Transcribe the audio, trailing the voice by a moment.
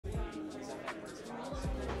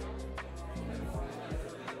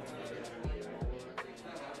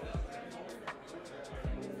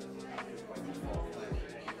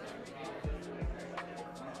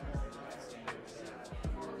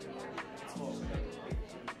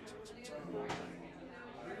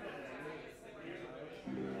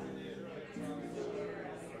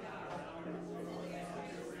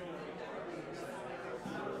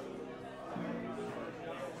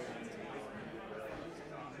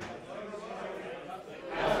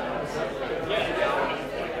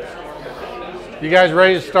You guys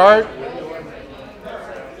ready to start?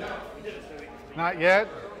 Not yet?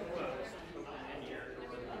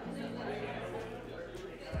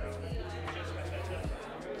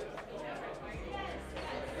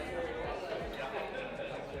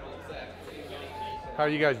 How are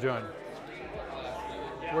you guys doing?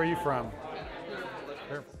 Where are you from?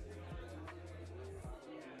 Here.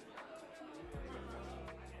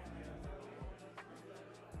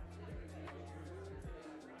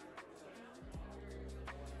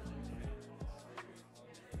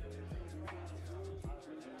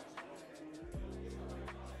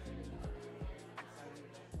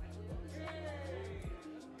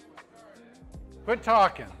 Quit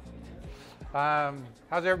talking. How's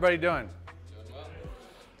everybody doing?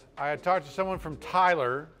 I had talked to someone from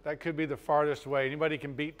Tyler. That could be the farthest away. Anybody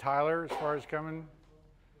can beat Tyler as far as coming?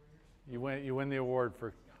 You win the award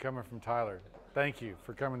for coming from Tyler. Thank you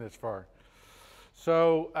for coming this far.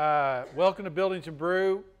 So welcome to Building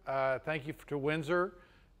Brews. Thank you to Windsor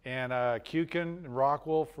and Kukin and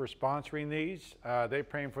Rockwell for sponsoring these. They're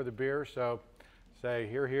paying for the beer, so say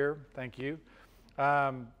hear, hear. Thank you.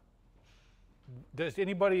 Does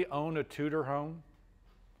anybody own a Tudor home?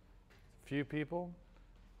 Few people.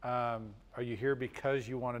 Are you here because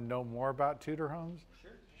you want to know more about Tudor homes?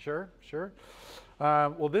 Sure.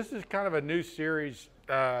 Well, this is kind of a new series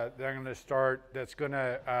that I'm going to start that's going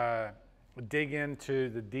to dig into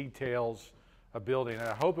the details of building, and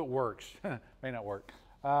I hope it works. May not work.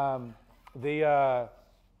 We're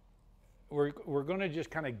going to just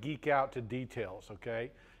kind of geek out to details,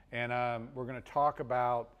 okay? And we're going to talk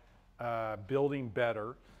about building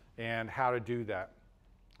better and how to do that.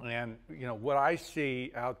 And what I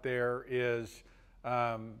see out there is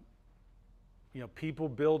people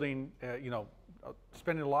building,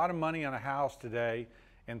 spending a lot of money on a house today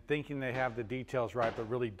and thinking they have the details right, but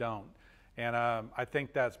really don't. And I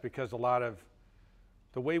think that's because a lot of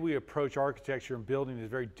the way we approach architecture and building is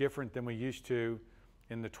very different than we used to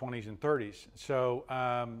in the 20s and 30s. So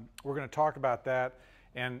we're going to talk about that,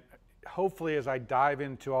 and hopefully as I dive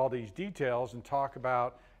into all these details and talk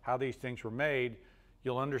about how these things were made,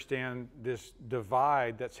 you'll understand this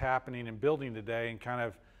divide that's happening in building today and kind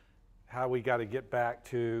of how we got to get back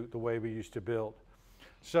to the way we used to build.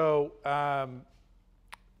 So talking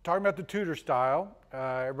about the Tudor style,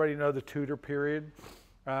 everybody know the Tudor period.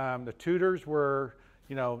 The Tudors were,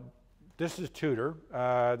 this is Tudor.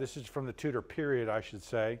 This is from the Tudor period, I should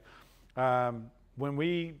say. When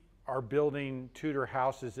we are building Tudor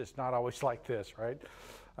houses, it's not always like this, right?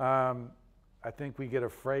 I think we get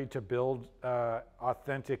afraid to build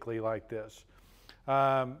authentically like this.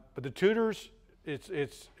 But the Tudors,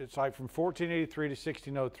 it's like from 1483 to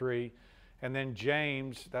 1603, and then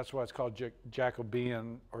James, that's why it's called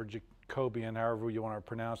Jacobean or Jacobean, however you want to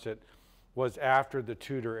pronounce it, was after the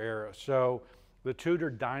Tudor era. So the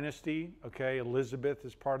Tudor dynasty, okay, Elizabeth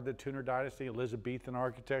is part of the Tudor dynasty, Elizabethan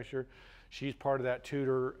architecture. She's part of that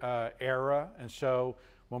Tudor era. And so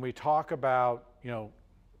when we talk about,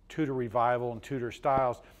 Tudor Revival and Tudor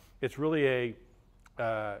styles, it's really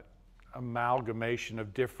a amalgamation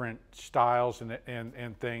of different styles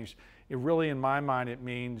and things. It really, in my mind, it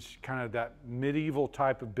means kind of that medieval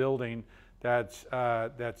type of building that's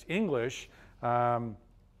English,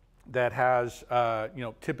 that has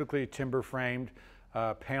typically timber framed,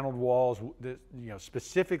 paneled walls,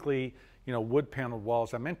 specifically wood paneled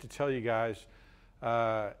walls. I meant to tell you guys,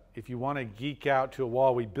 if you want to geek out to a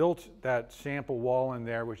wall, we built that sample wall in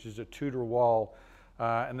there, which is a Tudor wall,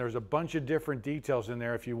 and there's a bunch of different details in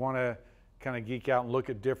there. If you want to kind of geek out and look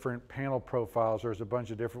at different panel profiles, there's a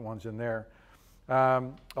bunch of different ones in there.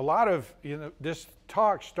 A lot of this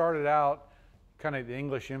talk started out kind of the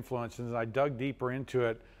English influence, and as I dug deeper into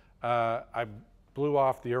it, I blew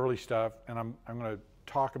off the early stuff, and I'm going to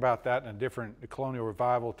talk about that in a different colonial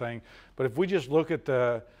revival thing. But if we just look at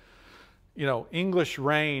the English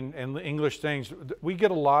reign and English things, we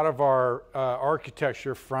get a lot of our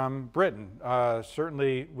architecture from Britain.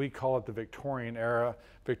 Certainly we call it the Victorian era,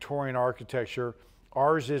 Victorian architecture.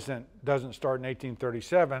 Ours doesn't start in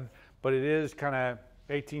 1837, but it is kind of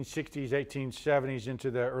 1860s, 1870s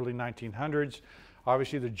into the early 1900s.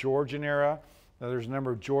 Obviously the Georgian era. There's a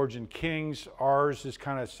number of Georgian kings. Ours is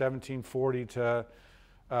kind of 1740 to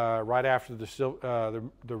right after the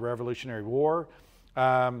Revolutionary War.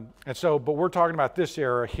 And so, but we're talking about this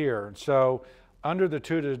era here. And so under the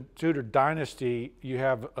Tudor dynasty, you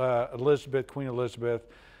have Elizabeth, Queen Elizabeth,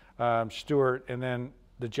 Stuart, and then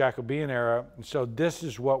the Jacobean era. And so this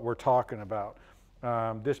is what we're talking about,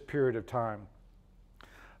 this period of time.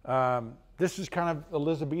 This is kind of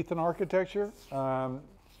Elizabethan architecture.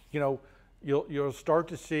 You'll start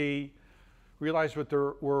to see realize what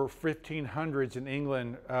there were 1500s in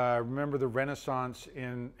England. Remember the Renaissance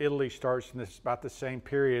in Italy starts in this about the same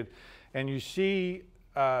period, and you see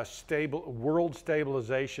world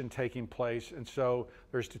stabilization taking place. And so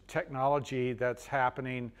there's the technology that's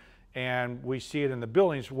happening, and we see it in the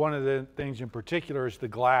buildings. One of the things in particular is the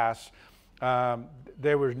glass.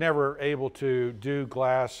 They were never able to do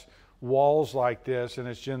glass walls like this, and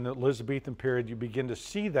it's in the Elizabethan period you begin to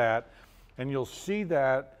see that, and you'll see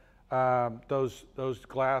that those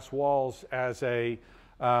glass walls as a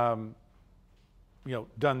done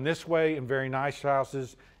this way in very nice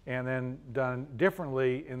houses, and then done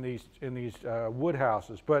differently in these wood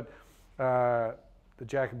houses. But the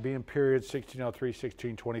Jacobean period, 1603,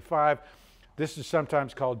 1625. This is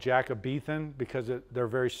sometimes called Jacobean because they're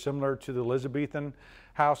very similar to the Elizabethan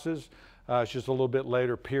houses. It's just a little bit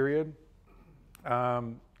later period.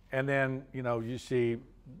 And then, you see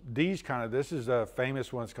these this is a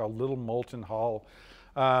famous one. It's called Little Moulton Hall.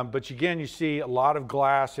 But again, you see a lot of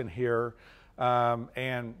glass in here.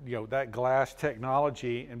 And, that glass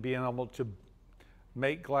technology and being able to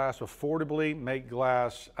make glass affordably, make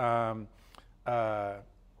glass,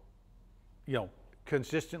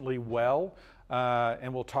 consistently well.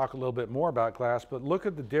 And we'll talk a little bit more about glass, but look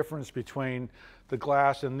at the difference between the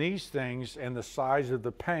glass in these things and the size of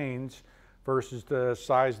the panes versus the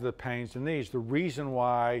size of the panes in these. The reason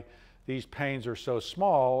why these panes are so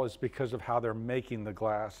small is because of how they're making the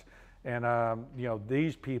glass. And,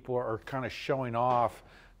 these people are kind of showing off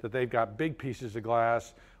that they've got big pieces of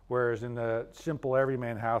glass, whereas in the simple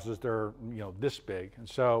everyman houses, they're, this big. And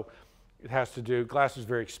so it has to do, glass is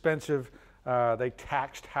very expensive. They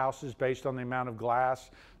taxed houses based on the amount of glass.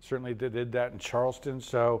 Certainly they did that in Charleston.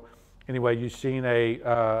 So anyway, you've seen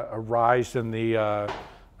a rise in the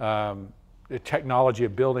technology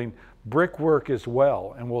of building. Brickwork as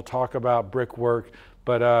well, and we'll talk about brickwork,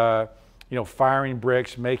 but firing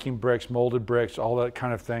bricks, making bricks, molded bricks, all that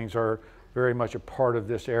kind of things are very much a part of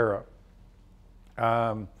this era.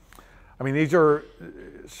 These are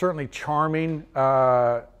certainly charming,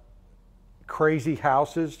 crazy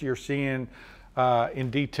houses. You're seeing in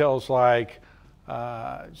details like,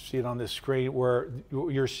 see it on this screen, where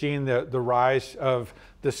you're seeing the rise of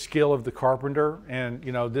the skill of the carpenter, and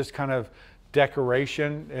this kind of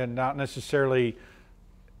decoration, and not necessarily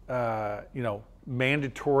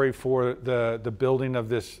mandatory for the building of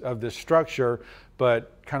this structure,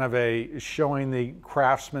 but kind of showing the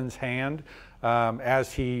craftsman's hand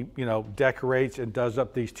as he decorates and does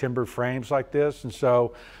up these timber frames like this. And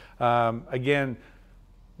so again,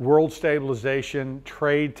 world stabilization,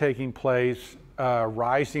 trade taking place,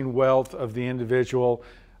 rising wealth of the individual,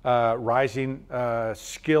 rising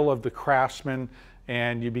skill of the craftsman,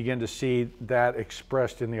 and you begin to see that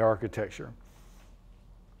expressed in the architecture.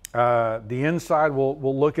 The inside,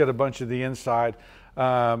 we'll look at a bunch of the inside,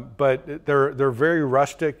 but they're very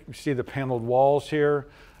rustic. You see the paneled walls here.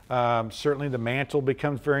 Certainly the mantle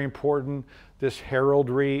becomes very important. This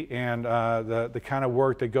heraldry and the kind of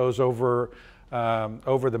work that goes over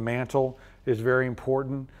the mantle is very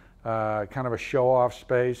important. Kind of a show-off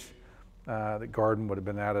space. The garden would have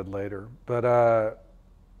been added later. But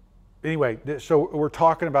anyway, so we're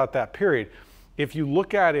talking about that period. If you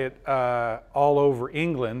look at it all over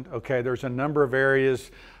England, okay, there's a number of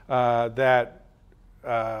areas that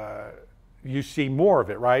you see more of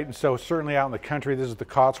it, right? And so certainly out in the country, this is the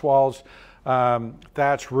Cotswolds.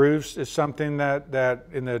 Thatch roofs is something that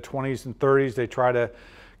in the 20s and 30s they try to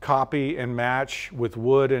copy and match with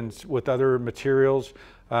wood and with other materials.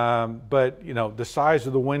 But the size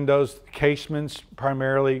of the windows, casements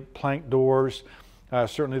primarily, plank doors,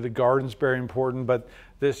 certainly the garden's very important, but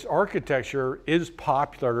this architecture is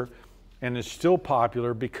popular and is still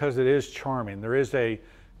popular because it is charming. There is a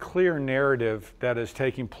clear narrative that is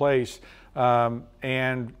taking place,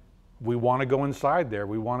 and we want to go inside there.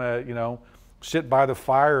 We want to, sit by the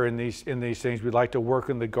fire in these things. We'd like to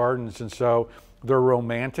work in the gardens, and so they're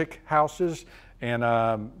romantic houses and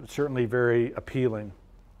certainly very appealing.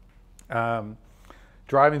 Driving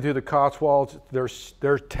through the Cotswolds,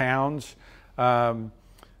 there's towns.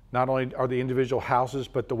 Not only are the individual houses,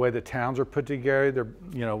 but the way the towns are put together,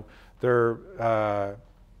 they're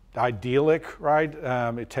idyllic, right?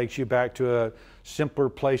 It takes you back to a simpler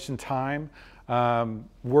place and time.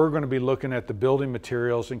 We're going to be looking at the building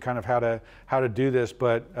materials and kind of how to do this,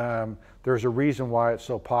 but there's a reason why it's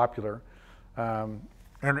so popular.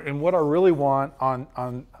 And what I really want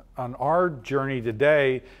on our journey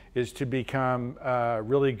today is to become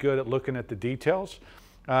really good at looking at the details.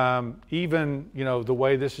 Even the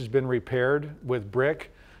way this has been repaired with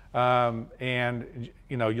brick, and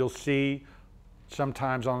you'll see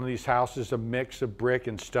sometimes on these houses a mix of brick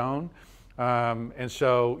and stone, And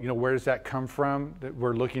so, where does that come from? That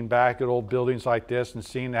we're looking back at old buildings like this and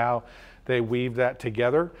seeing how they weave that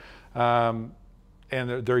together. And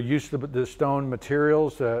their use of the stone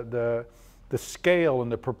materials, the scale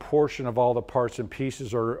and the proportion of all the parts and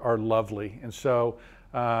pieces are lovely. And so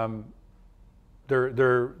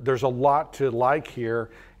there's a lot to like here,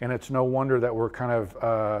 and it's no wonder that we're kind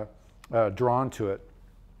of drawn to it.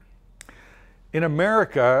 In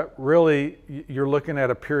America, really, you're looking at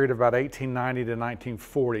a period of about 1890 to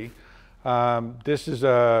 1940. This is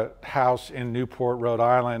a house in Newport, Rhode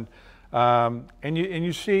Island. And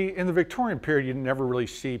you see, in the Victorian period, you never really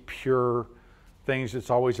see pure things. It's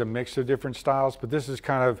always a mix of different styles, but this is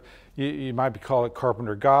kind of, you might call it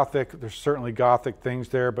Carpenter Gothic. There's certainly Gothic things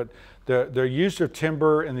there, but the use of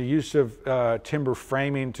timber and the use of timber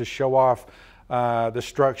framing to show off the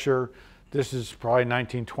structure. This is probably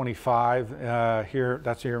 1925 here.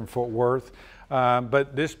 That's here in Fort Worth.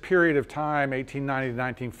 But this period of time, 1890 to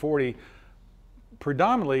 1940,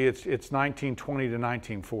 predominantly it's 1920 to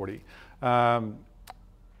 1940.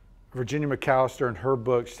 Virginia McAllister in her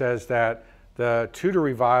book says that the Tudor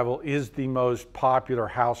Revival is the most popular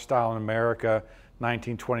house style in America,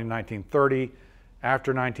 1920, 1930.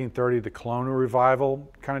 After 1930, the Colonial Revival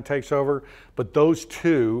kind of takes over. But those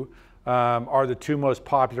two are the two most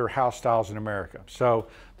popular house styles in America. So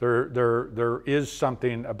there is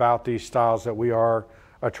something about these styles that we are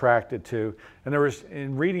attracted to. And there was,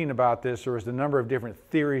 in reading about this, there was a number of different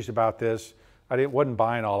theories about this. I wasn't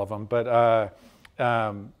buying all of them, but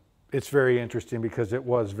it's very interesting because it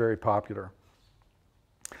was very popular.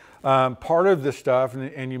 Part of the stuff,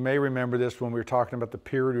 and you may remember this when we were talking about the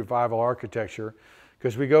period revival architecture,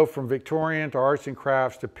 because we go from Victorian to arts and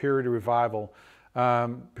crafts to period revival.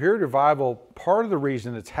 Period revival, part of the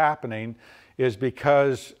reason it's happening is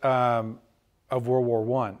because of World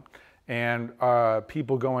War I. And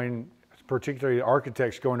people going, particularly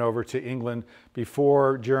architects going over to England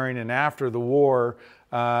before, during, and after the war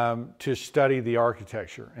to study the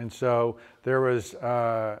architecture. And so there was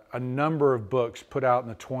a number of books put out in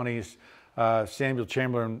the 20s. Samuel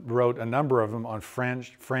Chamberlain wrote a number of them on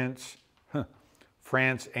France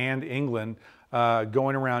and England,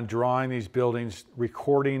 going around drawing these buildings,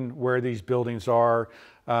 recording where these buildings are,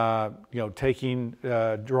 taking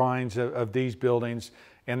drawings of these buildings,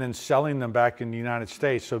 and then selling them back in the United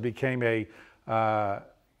States. So it became a,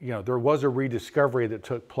 there was a rediscovery that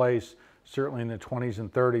took place certainly in the 20s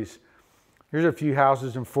and 30s. Here's a few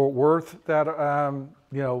houses in Fort Worth that,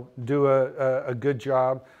 do a good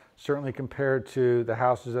job, certainly compared to the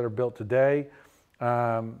houses that are built today.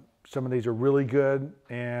 Some of these are really good,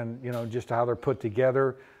 and just how they're put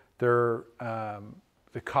together. They're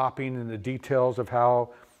the copying and the details of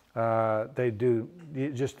how they do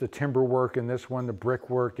just the timber work in this one, the brick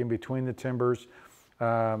work in between the timbers,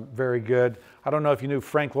 very good. I don't know if you knew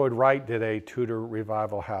Frank Lloyd Wright did a Tudor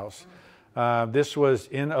Revival house. This was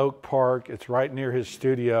in Oak Park. It's right near his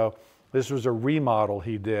studio. This was a remodel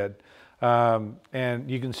he did, and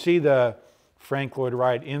you can see the Frank Lloyd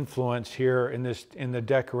Wright influence here in the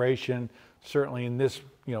decoration, certainly in this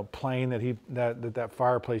plane that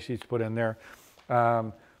fireplace he's put in there.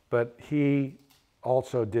 But he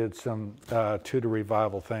also did some Tudor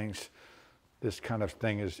Revival things. This kind of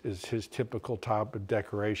thing is his typical type of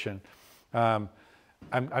decoration. I'm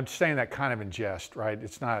saying that kind of in jest, right?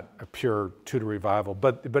 It's not a pure Tudor Revival,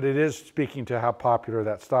 but it is speaking to how popular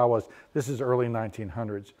that style was. This is early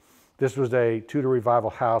 1900s. This was a Tudor Revival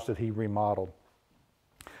house that he remodeled,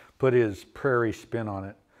 put his prairie spin on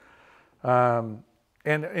it.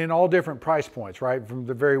 And in all different price points, right? From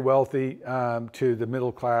the very wealthy to the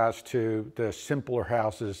middle class to the simpler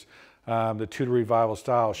houses, the Tudor Revival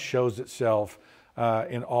style shows itself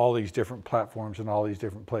in all these different platforms and all these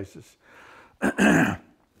different places.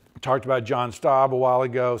 Talked about John Staub a while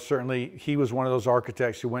ago. Certainly he was one of those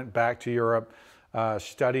architects who went back to Europe,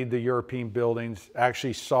 studied the European buildings,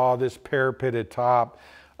 actually saw this parapeted top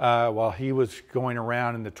while he was going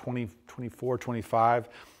around in the 24, 25,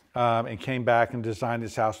 and came back and designed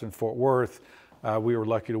this house in Fort Worth. We were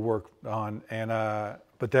lucky to work on,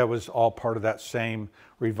 but that was all part of that same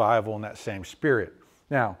revival and that same spirit.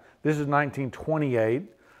 Now, this is 1928.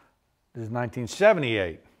 This is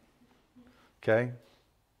 1978. Okay?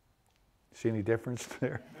 See any difference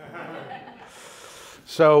there?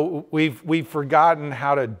 So we've forgotten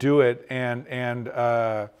how to do it, and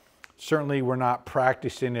certainly we're not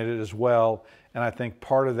practicing it as well. And I think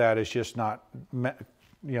part of that is just not,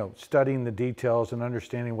 studying the details and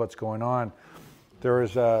understanding what's going on. There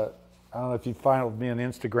was I don't know if you followed me on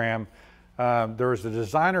Instagram. There was a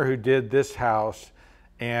designer who did this house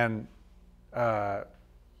and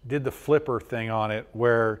did the flipper thing on it,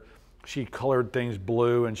 where she colored things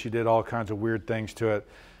blue and she did all kinds of weird things to it.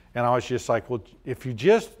 And I was just like, well, if you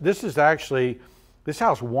just, this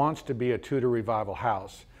house wants to be a Tudor Revival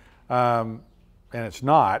house. And it's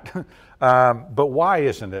not, but why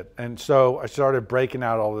isn't it? And so I started breaking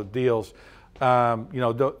out all the deals. You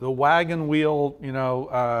know, the wagon wheel, you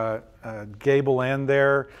know, gable end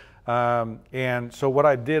there. And so what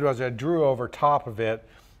I did was I drew over top of it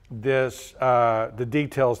the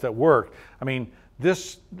details that work. I mean,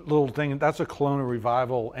 this little thing, that's a Colonial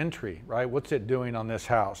Revival entry, right? What's it doing on this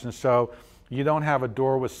house? And so you don't have a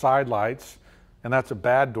door with side lights, and that's a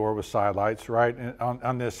bad door with side lights, right,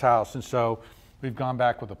 on this house. And so we've gone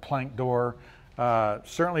back with a plank door.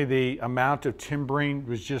 Certainly the amount of timbering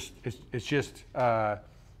was just, it's just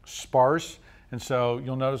sparse. And so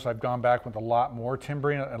you'll notice I've gone back with a lot more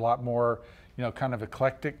timbering, a lot more, you know, kind of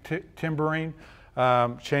eclectic timbering.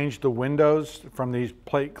 Changed the windows from these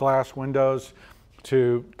plate glass windows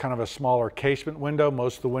to kind of a smaller casement window.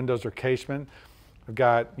 Most of the windows are casement. I've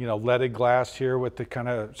got, you know, leaded glass here with the kind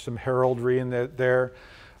of some heraldry in there.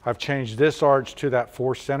 I've changed this arch to that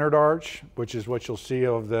 4-centered arch, which is what you'll see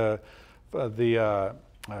of the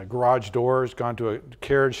garage doors, gone to a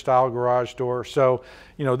carriage style garage door. So,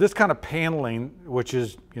 you know, this kind of paneling, which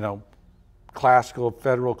is, you know, classical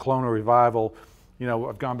Federal Colonial Revival, you know,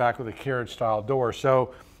 I've gone back with a carriage style door.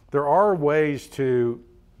 So there are ways to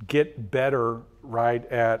get better, right,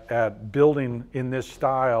 at building in this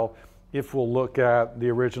style if we'll look at the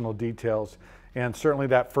original details. And certainly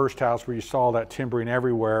that first house where you saw that timbering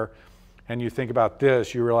everywhere, and you think about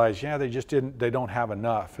this, you realize, yeah, they don't have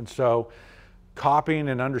enough. And so copying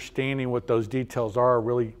and understanding what those details are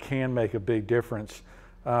really can make a big difference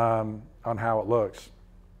on how it looks.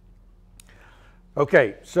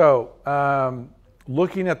 Okay, so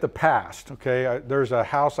looking at the past, okay, there's a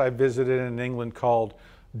house I visited in England called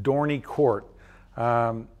Dorney Court.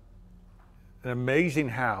 An amazing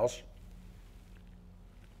house.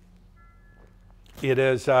 It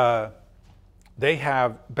is, they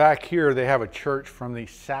have, back here, they have a church from the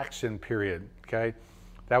Saxon period, okay?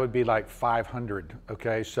 That would be like 500,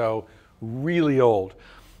 okay? So really old.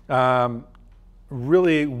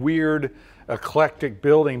 Really weird, eclectic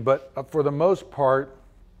building, but for the most part,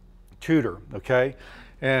 Tudor, okay?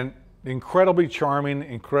 And incredibly charming,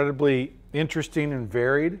 incredibly interesting and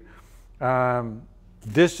varied.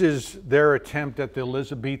 This is their attempt at the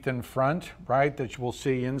Elizabethan front, right, that you will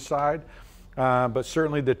see inside. But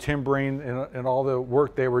certainly the timbering and all the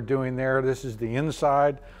work they were doing there. This is the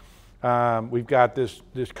inside. We've got this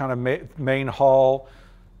kind of main hall,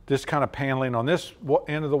 this kind of paneling on this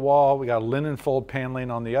end of the wall. We got linen fold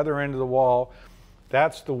paneling on the other end of the wall.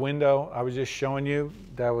 That's the window I was just showing you.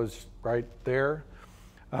 That was right there.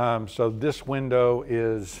 So this window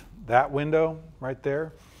is that window right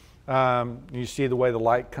there. You see the way the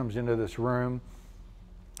light comes into this room.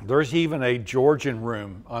 There's even a Georgian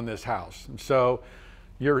room on this house. And so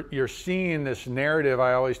you're seeing this narrative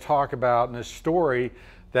I always talk about in this story,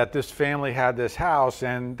 that this family had this house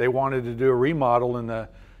and they wanted to do a remodel in the,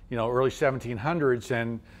 you know, early 1700s,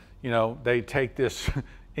 and, you know, they take this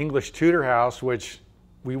English Tudor house, which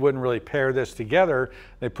we wouldn't really pair this together.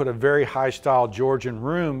 They put a very high style Georgian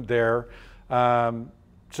room there.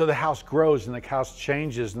 So the house grows and the house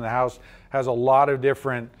changes, and the house has a lot of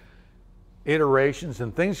different iterations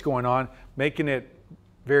and things going on, making it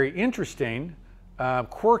very interesting,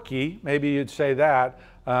 quirky, maybe you'd say that,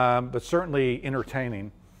 but certainly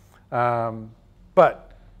entertaining.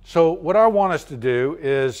 So what I want us to do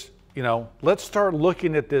is, you know, let's start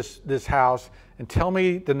looking at this house and tell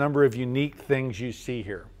me the number of unique things you see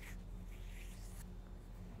here.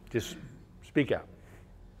 Just speak out.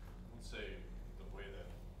 I'd say the way that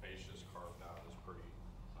fascia is carved out is pretty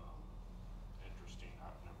interesting.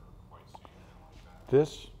 I've never quite seen anything like that.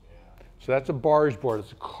 This? Yeah. So that's a barge board.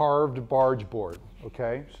 It's a carved barge board.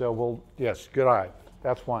 Okay, so yes, good eye.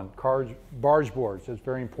 That's one. Carved barge boards. That's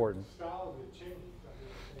very important. Style of the chimneys.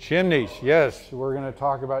 Chimneys, yes. We're going to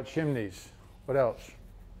talk about chimneys. What else?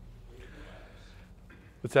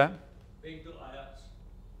 What's that? Big glass.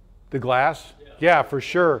 The glass? Yeah, for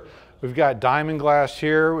sure. We've got diamond glass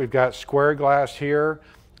here. We've got square glass here.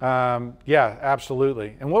 Yeah,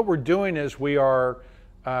 absolutely. And what we're doing is we are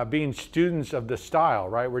being students of the style,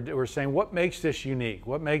 right? We're saying, what makes this unique?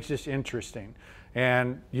 What makes this interesting?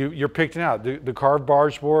 And you're picking out the carved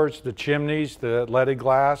barge boards, the chimneys, the leaded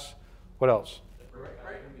glass. What else?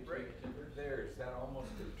 Right there, is that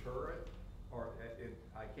almost a turret? Or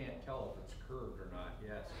I can't tell if it's curved or not,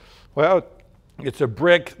 yes. Well, it's a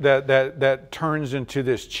brick that turns into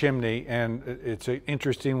this chimney, and it's an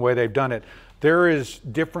interesting way they've done it. there is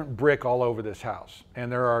different brick all over this house, and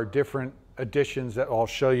there are different additions that I'll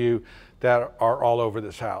show you that are all over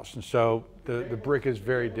this house. And so the brick is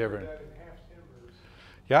very different.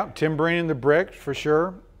 Yeah, timbering in the brick for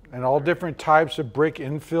sure, and all different types of brick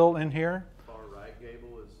infill in here. Far right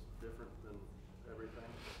gable is different than everything.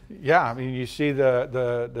 Yeah, I mean, you see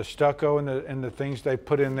the stucco and the things they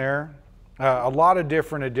put in there. A lot of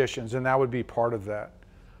different additions, and that would be part of that.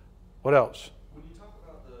 What else? When you talk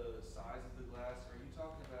about the size of the glass, are you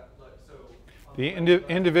talking about, like, so? The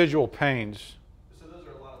individual panes. So those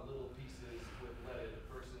are a lot of little pieces with leaded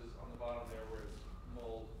versus on the bottom there where it's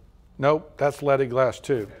mold. Nope, that's leaded glass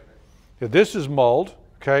too. Yeah, this is mold,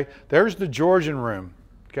 okay? There's the Georgian room,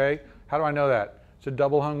 okay? How do I know that? It's a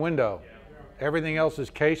double hung window. Everything else is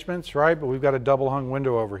casements, right? But we've got a double hung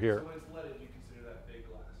window over here. So when it's leaded, you consider that big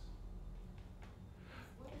glass?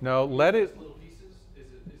 No, leaded, Little pieces, is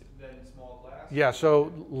then small glass? yeah,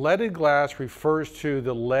 so leaded glass refers to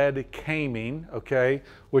the lead caming, okay?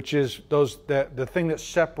 Which is the thing that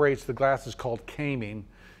separates the glass is called caming.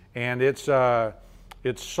 And it's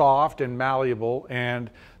soft and malleable, and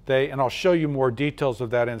I'll show you more details of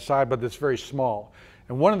that inside, but it's very small.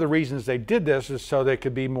 And one of the reasons they did this is so they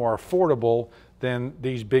could be more affordable than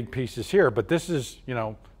these big pieces here. But this is,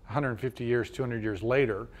 150 years, 200 years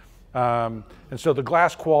later. And so the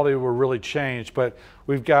glass quality will really change. But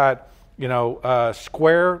we've got,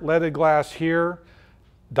 square leaded glass here,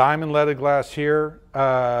 diamond leaded glass here,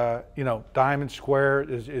 diamond square,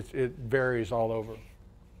 it varies all over.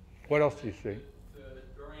 What else do you see? The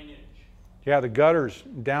drainage. Yeah, the gutters,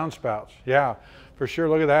 downspouts. Yeah, for sure.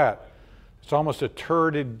 Look at that. It's almost a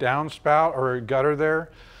turreted downspout or a gutter there.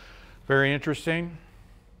 Very interesting.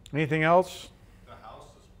 Anything else? The house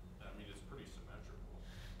is, it's pretty symmetrical.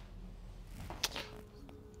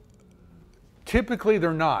 Typically,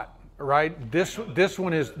 they're not. Right. This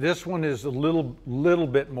one is a little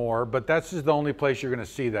bit more, but that's just the only place you're going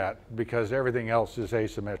to see that because everything else is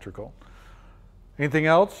asymmetrical. Anything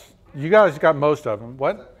else? You guys got most of them.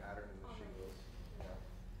 What? That pattern in the shingles.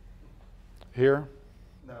 Yeah. Here?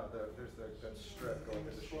 No, there's that strip going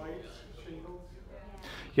through the shingles.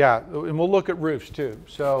 Yeah, and we'll look at roofs too.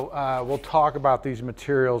 So we'll talk about these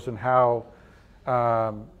materials and how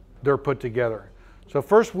they're put together. So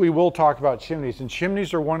first we will talk about chimneys, and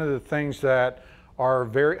chimneys are one of the things that are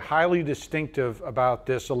very highly distinctive about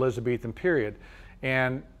this Elizabethan period.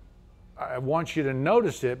 And I want you to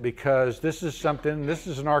notice it because this is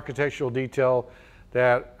an architectural detail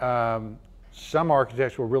that some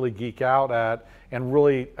architects will really geek out at and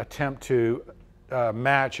really attempt to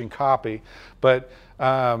match and copy. But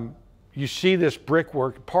you see this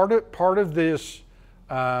brickwork. Part of this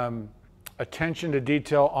attention to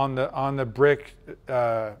detail on the brick,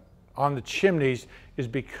 on the chimneys is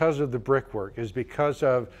because of the brickwork, is because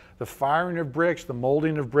of the firing of bricks, the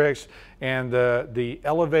molding of bricks, and the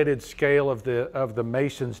elevated scale of the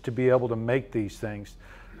masons to be able to make these things.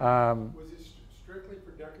 Was it strictly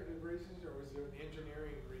for decorative reasons, or was there an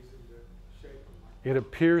engineering reason to shape them like that? It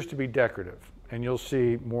appears to be decorative, and you'll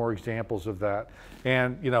see more examples of that.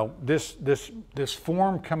 And this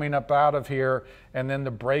form coming up out of here, and then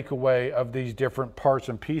the breakaway of these different parts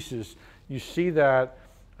and pieces, you see that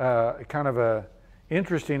kind of a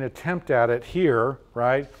interesting attempt at it here,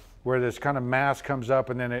 right? Where this kind of mass comes up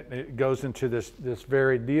and then it goes into this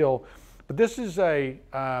varied deal. But this is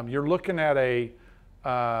you're looking at a,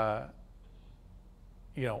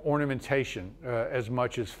 ornamentation as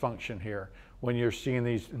much as function here when you're seeing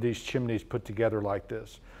these chimneys put together like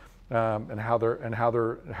this, and how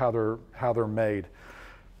they're made.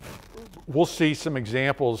 We'll see some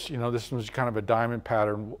examples. This one's kind of a diamond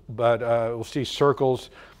pattern, but we'll see circles.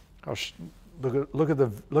 Look at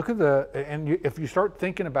the if you start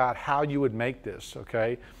thinking about how you would make this,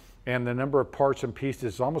 okay, and the number of parts and pieces,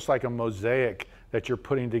 it's almost like a mosaic that you're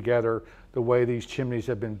putting together the way these chimneys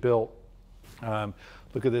have been built.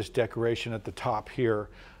 Look at this decoration at the top here,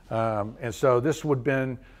 and so this would have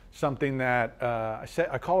been something that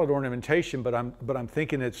I call it ornamentation, but I'm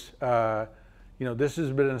thinking it's this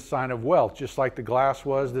has been a sign of wealth, just like the glass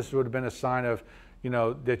was. This would have been a sign of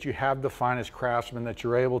that you have the finest craftsmen, that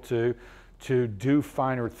you're able to do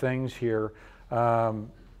finer things here,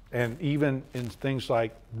 and even in things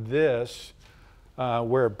like this,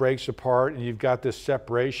 where it breaks apart and you've got this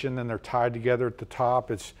separation and they're tied together at the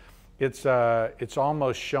top. It's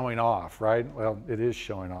almost showing off, right? Well, it is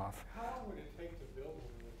showing off. How long would it take to build one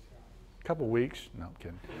of those houses? A couple weeks. No, I'm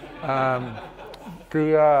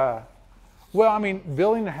kidding. Well,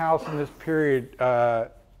 building the house in this period,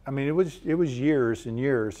 it was years and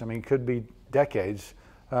years. It could be decades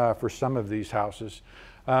for some of these houses.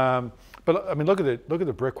 But I mean, look at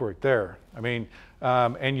the brickwork there. I mean,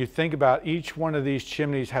 and you think about each one of these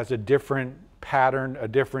chimneys has a different pattern, a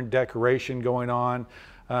different decoration going on.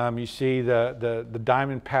 You see the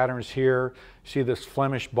diamond patterns here. You see this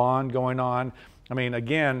Flemish bond going on. I mean,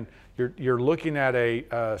 again, you're looking at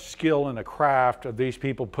a skill and a craft of these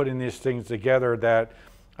people putting these things together that,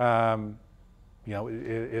 you know,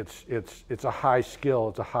 it's a high skill,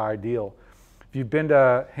 it's a high deal. If you've been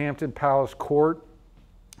to Hampton Palace Court,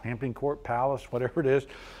 Hampton Court Palace, whatever it is,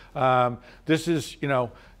 this is, you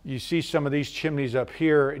know, you see some of these chimneys up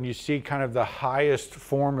here and you see kind of the highest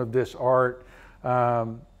form of this art.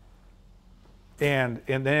 And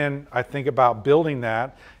then I think about building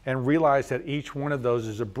that and realize that each one of those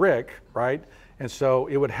is a brick, right? And so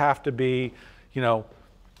it would have to be, you know,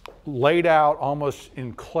 laid out almost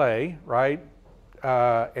in clay, right?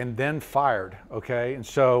 And then fired, okay? And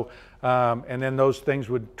so, and then those things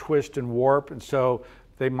would twist and warp. And so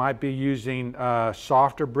they might be using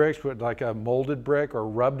softer bricks, like a molded brick or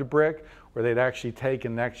rubbed brick, where they'd actually take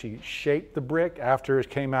and actually shape the brick after it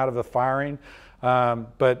came out of the firing.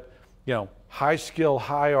 But, you know, high skill,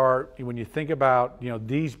 high art, when you think about, you know,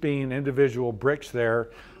 these being individual bricks there,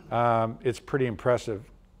 it's pretty impressive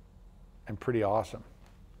and pretty awesome.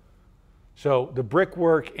 So the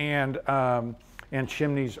brickwork and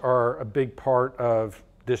chimneys are a big part of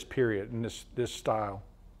this period and this style.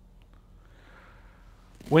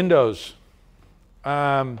 Windows.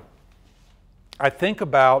 I think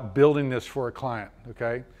about building this for a client,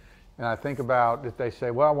 okay? And I think about if they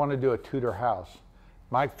say, well, I want to do a Tudor house.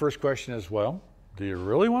 My first question is, well, do you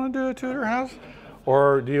really want to do a Tudor house?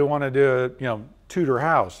 Or do you want to do a, you know, Tudor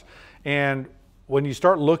house? And when you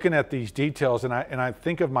start looking at these details, and I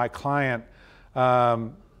think of my client,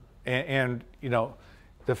 and you know,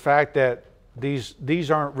 the fact that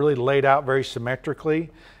these aren't really laid out very symmetrically,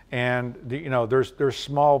 and you know, there's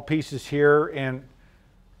small pieces here, and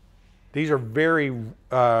these are very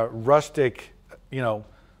rustic, you know,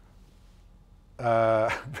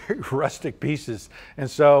 very rustic pieces. And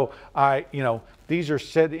so you know, these are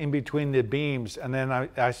set in between the beams, and then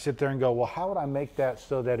I sit there and go, well, how would I make that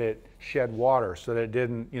so that it shed water, so that it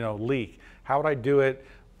didn't, you know, leak? How would I do it?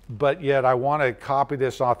 But yet I want to copy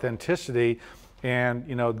this authenticity, and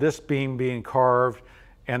you know, this beam being carved,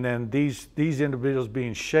 and then these individuals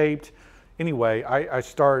being shaped. Anyway, I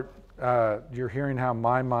start. You're hearing how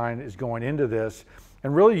my mind is going into this,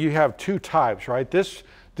 and really you have two types, right? This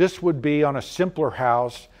would be on a simpler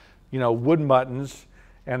house, you know, wood muttons,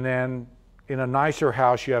 and then in a nicer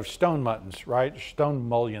house you have stone muttons, right? Stone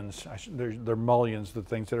mullions. They're mullions, the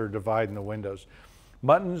things that are dividing the windows.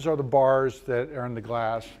 Muttons are the bars that are in the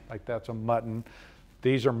glass, like that's a mutton.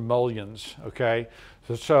 These are mullions, okay?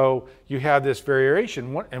 So you have this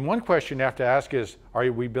variation. And one question you have to ask is,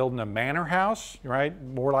 are we building a manor house, right?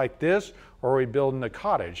 More like this, or are we building a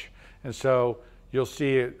cottage? And so you'll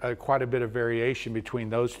see quite a bit of variation between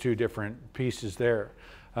those two different pieces there.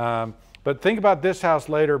 But think about this house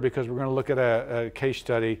later, because we're going to look at a case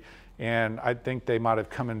study, and I think they might have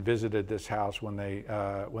come and visited this house when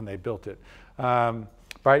they built it.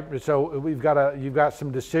 Right? So you've got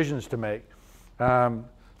some decisions to make.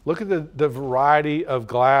 Look at the variety of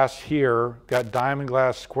glass here. Got diamond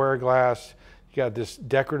glass, square glass. You got this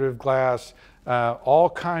decorative glass. All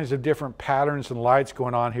kinds of different patterns and lights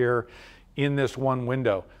going on here in this one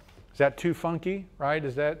window. Is that too funky, right?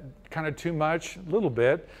 Is that kind of too much? A little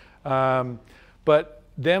bit. But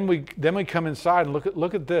then we come inside and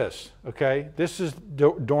look at this. Okay, this is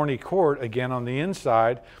Dorney Court again on the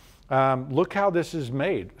inside. Look how this is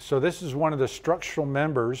made. So this is one of the structural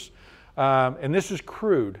members. And this is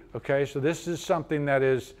crude, okay? So this is something that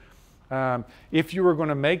is, if you were going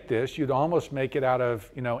to make this, you'd almost make it out of,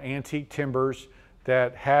 you know, antique timbers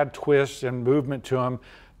that had twists and movement to them.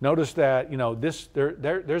 Notice that, you know,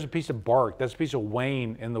 there's a piece of bark, that's a piece of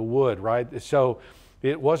wane in the wood, right? So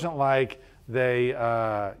it wasn't like they,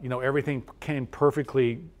 you know, everything came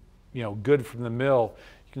perfectly, you know, good from the mill.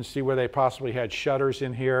 You can see where they possibly had shutters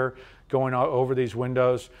in here going over these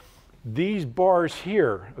windows. These bars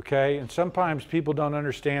here, okay, and sometimes people don't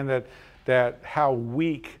understand that how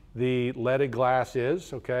weak the leaded glass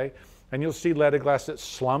is, okay, and you'll see leaded glass that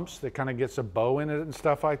slumps, that kind of gets a bow in it and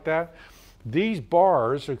stuff like that. These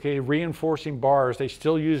bars, okay, reinforcing bars, they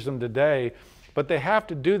still use them today, but they have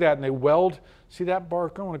to do that, and they weld. See that bar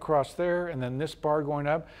going across there, and then this bar going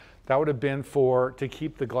up? That would have been to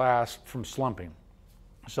keep the glass from slumping.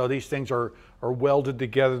 So these things are welded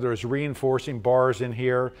together. There's reinforcing bars in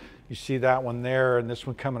here. You see that one there, and this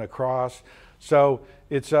one coming across. So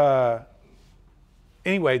it's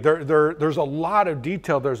anyway, there's a lot of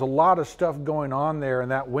detail. There's a lot of stuff going on there in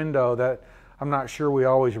that window that I'm not sure we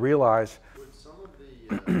always realize. Would some of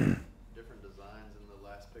the different designs in the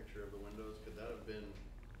last picture of the windows, could that have been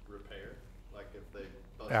repaired? Like if they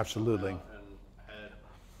busted Absolutely. something out and had,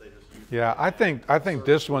 they just used Yeah, I think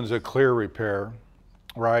this one's a clear repair,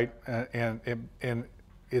 right? And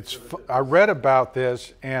it's, I read about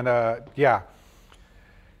this, and yeah.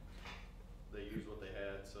 They used what they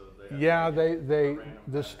had, so they had Yeah, to make it a random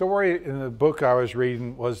the pattern. story in the book I was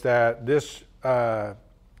reading was that this, there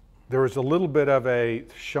was a little bit of a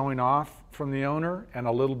showing off from the owner and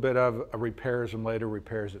a little bit of a repairs and later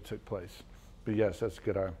repairs that took place. But yes, that's a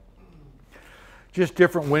good eye. Just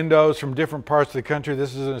different windows from different parts of the country.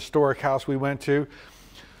 This is an historic house we went to.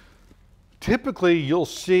 Typically, you'll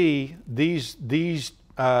see these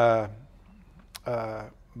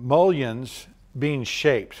mullions being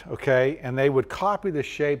shaped, okay, and they would copy the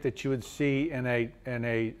shape that you would see in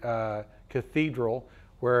a cathedral,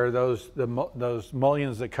 where those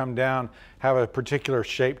mullions that come down have a particular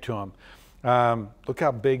shape to them. Look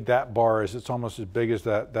how big that bar is. It's almost as big as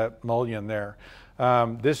that mullion there.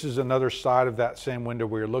 This is another side of that same window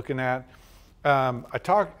we were looking at. I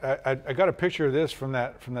got a picture of this from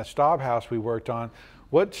that Staub house we worked on.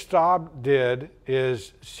 What Staub did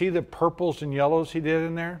is, see the purples and yellows he did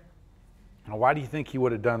in there? Now, why do you think he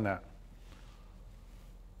would have done that?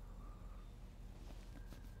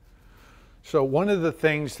 So one of the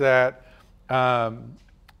things that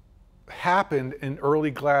happened in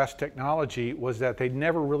early glass technology was that they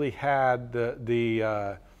never really had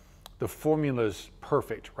the formulas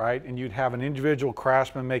perfect, right? And you'd have an individual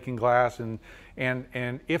craftsman making glass, and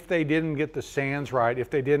if they didn't get the sands right, if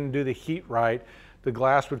they didn't do the heat right, the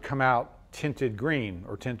glass would come out tinted green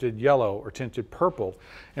or tinted yellow or tinted purple.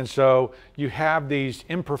 And so you have these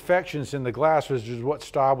imperfections in the glass, which is what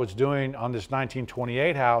Staub was doing on this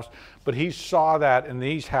 1928 house, but he saw that in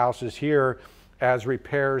these houses here as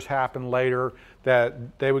repairs happened later,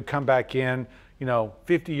 that they would come back in,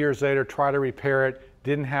 50 years later, try to repair it,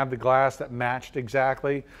 didn't have the glass that matched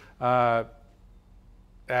exactly. At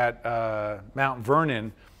Mount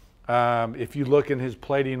Vernon, if you look in his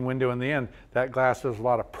Palladian window in the end, that glass has a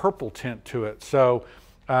lot of purple tint to it. So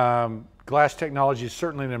glass technology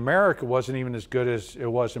certainly in America wasn't even as good as it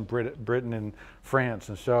was in Britain and France.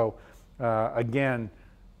 And so again,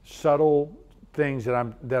 subtle things that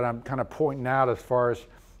I'm kind of pointing out as far as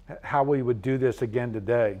how we would do this again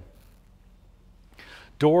today.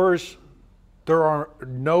 Doors, there are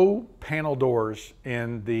no panel doors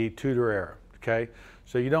in the Tudor era, okay?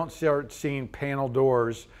 So you don't start seeing panel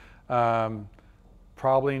doors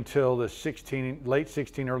probably until the late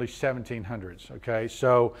 16, early 1700s, okay?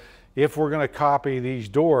 So if we're gonna copy these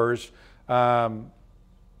doors, the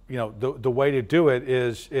way to do it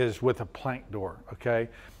is with a plank door, okay?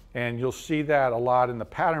 And you'll see that a lot in the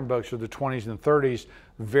pattern books of the 20s and 30s,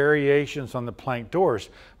 variations on the plank doors.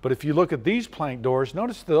 But if you look at these plank doors,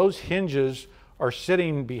 notice those hinges are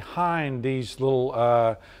sitting behind these little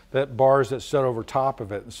that bars that sit over top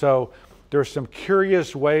of it. And so there's some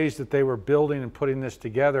curious ways that they were building and putting this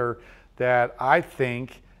together that I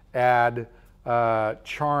think add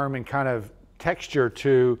charm and kind of texture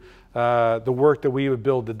to the work that we would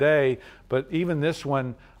build today. But even this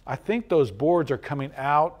one, I think those boards are coming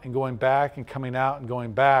out and going back and coming out and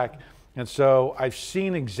going back. And so I've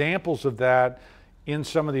seen examples of that in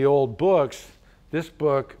some of the old books. This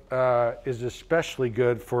book is especially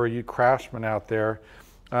good for you craftsmen out there.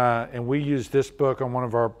 And we use this book on one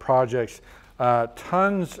of our projects.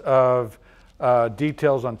 Tons of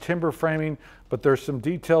details on timber framing, but there's some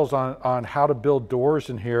details on how to build doors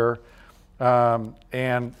in here.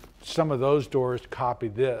 And some of those doors copy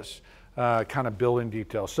this kind of building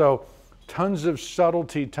detail. So tons of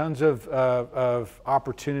subtlety, tons of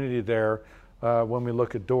opportunity there when we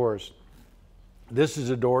look at doors. This is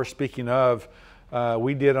a door, speaking of,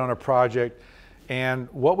 we did on a project, and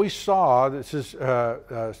what we saw, this is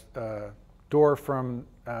a door from,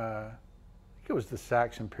 I think it was the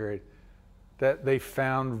Saxon period, that they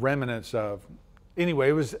found remnants of. Anyway,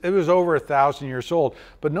 it was over 1,000 years old.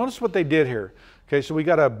 But notice what they did here. Okay, so we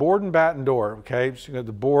got a board and batten door, okay? So you got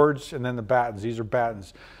the boards and then the battens. These are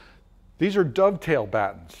battens. These are dovetail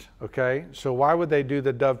battens, okay? So why would they do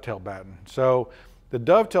the dovetail batten? So the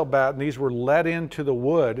dovetail batten, these were let into the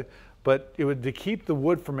wood, but it would to keep the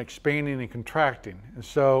wood from expanding and contracting. And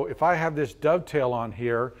so if I have this dovetail on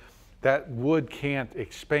here, that wood can't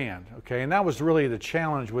expand, okay? And that was really the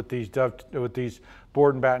challenge with these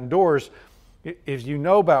board and batten doors. If you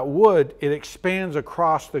know about wood, it expands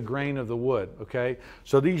across the grain of the wood, okay?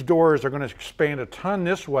 So these doors are going to expand a ton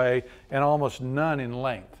this way and almost none in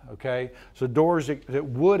length, okay? So doors, that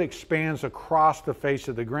wood expands across the face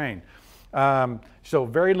of the grain. So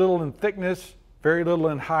very little in thickness, very little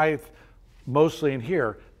in height, mostly in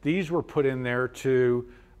here. These were put in there to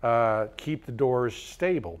keep the doors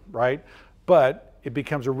stable, right? But it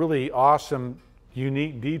becomes a really awesome,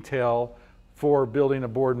 unique detail for building a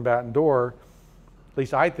board and batten door. At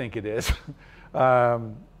least I think it is.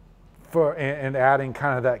 And adding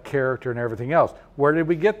kind of that character and everything else. Where did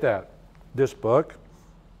we get that? This book,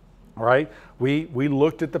 right? We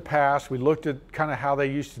looked at the past, we looked at kind of how they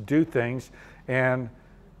used to do things, and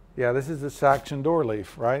yeah, this is a Saxon door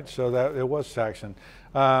leaf, right? So that it was Saxon.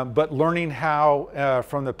 But learning how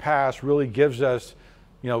from the past really gives us,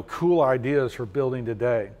 cool ideas for building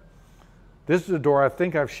today. This is a door, I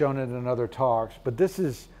think I've shown it in other talks, but this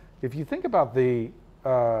is, if you think about the,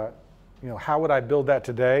 how would I build that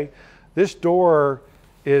today? This door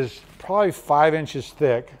is probably 5 inches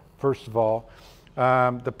thick, first of all.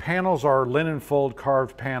 The panels are linen fold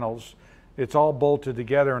carved panels. It's all bolted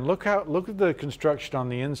together, and look at the construction on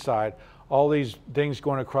the inside. All these things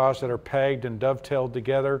going across that are pegged and dovetailed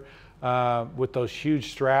together with those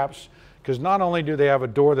huge straps. Because not only do they have a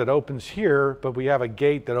door that opens here, but we have a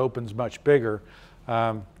gate that opens much bigger.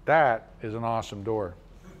 That is an awesome door.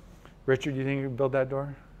 Richard, you think you can build that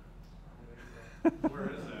door? Where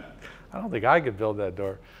is that? I don't think I could build that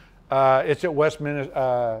door. It's at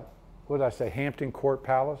Westminster, what did I say, Hampton Court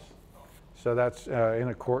Palace. So that's in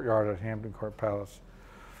a courtyard at Hampton Court Palace.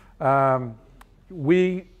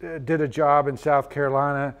 We did a job in South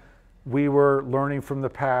Carolina. We were learning from the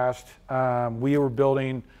past. We were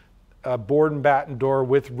building a board and batten door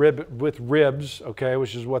with ribs, okay,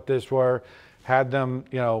 which is what this were. Had them,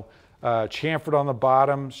 chamfered on the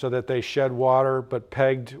bottom so that they shed water, but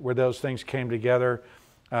pegged where those things came together.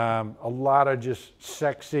 A lot of just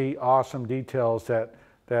sexy, awesome details that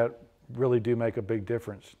really do make a big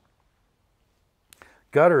difference.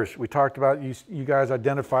 Gutters, we talked about, you guys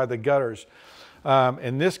identified the gutters.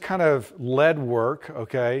 And this kind of lead work,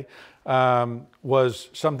 okay, was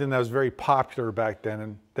something that was very popular back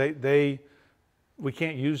then. And we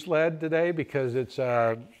can't use lead today because it's,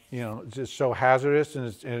 it's just so hazardous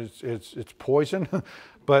and it's poison.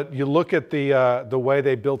 But you look at the way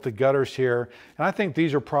they built the gutters here, and I think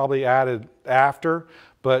these are probably added after,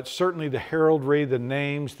 but certainly the heraldry, the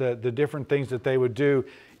names, the different things that they would do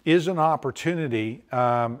is an opportunity,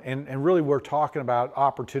 and really we're talking about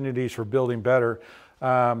opportunities for building better.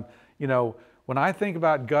 When I think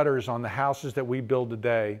about gutters on the houses that we build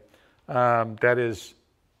today, that is,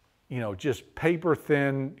 just paper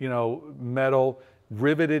thin, metal,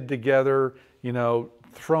 riveted together,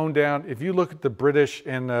 thrown down. If you look at the British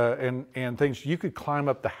and things, you could climb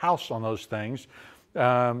up the house on those things.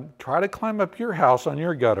 Try to climb up your house on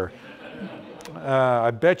your gutter. I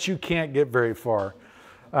bet you can't get very far.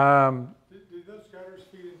 Do those gutters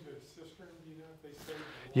feed into a cistern? Do you know if they save the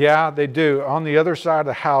water? Yeah, they do. On the other side of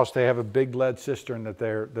the house, they have a big lead cistern that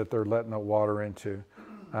they're letting the water into.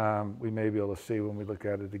 We may be able to see when we look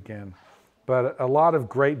at it again. But a lot of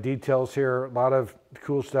great details here, a lot of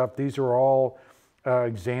cool stuff. These are all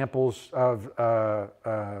examples of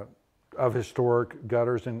historic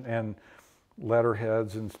gutters and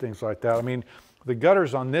letterheads and things like that. I mean, the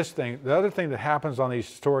gutters on this thing, the other thing that happens on these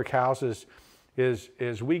historic houses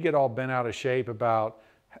is we get all bent out of shape about,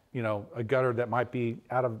 a gutter that might be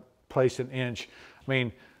out of place an inch. I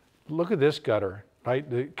mean, look at this gutter, right?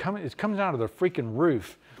 It's coming out of the freaking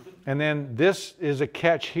roof. And then this is a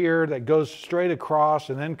catch here that goes straight across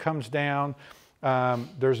and then comes down.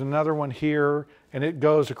 There's another one here, and it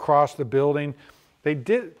goes across the building. They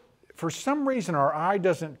did, for some reason, our eye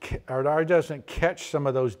doesn't catch some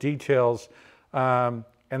of those details, and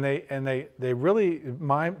they really,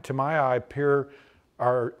 to my eye, appear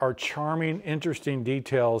are charming, interesting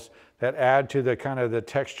details that add to the kind of the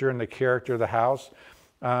texture and the character of the house.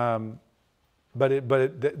 But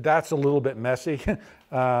that's a little bit messy.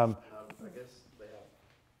 I guess they have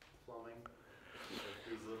plumbing. Like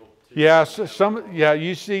these little Yeah,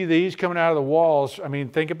 you see these coming out of the walls. I mean,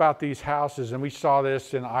 think about these houses, and we saw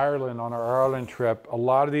this in Ireland on our Ireland trip. A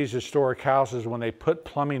lot of these historic houses, when they put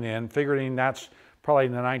plumbing in, figuring that's probably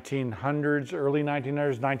in the 1900s, early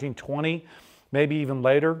 1900s, 1920, maybe even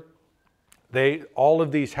later, all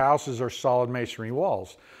of these houses are solid masonry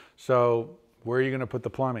walls. So where are you going to put the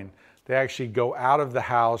plumbing? They actually go out of the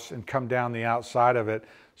house and come down the outside of it.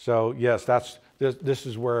 So yes, this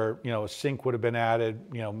is where, a sink would have been added,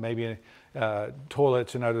 maybe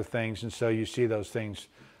toilets and other things. And so you see those things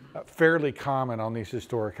fairly common on these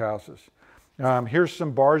historic houses. Here's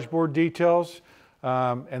some barge board details.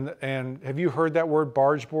 And have you heard that word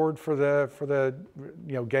barge board for the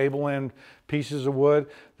gable end pieces of wood?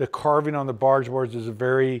 The carving on the barge boards is a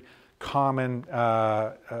very common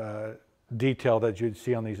detail that you'd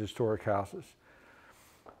see on these historic houses.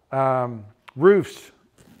 Roofs,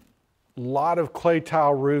 a lot of clay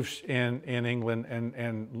tile roofs in England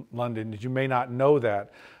and London. You may not know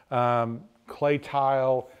that. Clay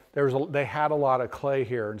tile, they had a lot of clay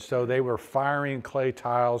here, and so they were firing clay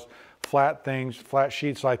tiles, flat things, flat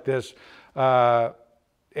sheets like this, and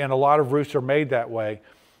a lot of roofs are made that way.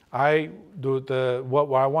 What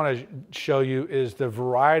I want to show you is the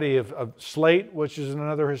variety of slate, which is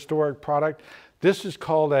another historic product. This is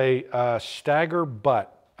called a stagger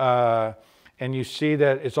butt. And you see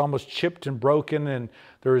that it's almost chipped and broken, and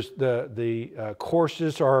there's the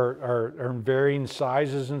courses are in varying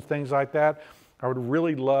sizes and things like that. I would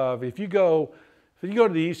really love, if you go to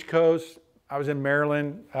the East Coast. I was in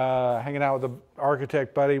Maryland, hanging out with an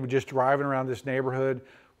architect buddy, just driving around this neighborhood.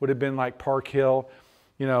 Would have been like Park Hill,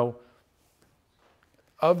 you know.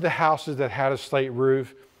 Of the houses that had a slate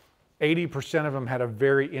roof, 80% of them had a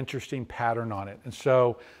very interesting pattern on it, and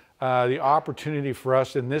so the opportunity for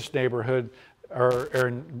us in this neighborhood, or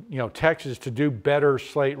in Texas, to do better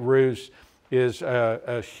slate roofs is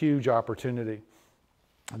a huge opportunity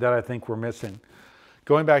that I think we're missing.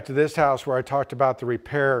 Going back to this house where I talked about the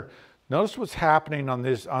repair, notice what's happening on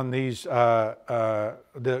these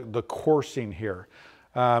the coursing here.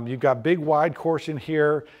 You've got big wide coursing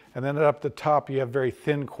here, and then up the top you have very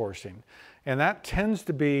thin coursing, and that tends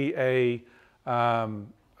to be a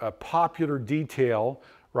popular detail,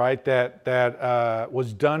 right? That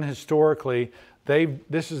was done historically.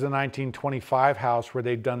 This is a 1925 house where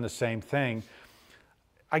they've done the same thing.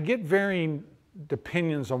 I get varying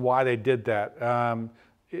opinions on why they did that.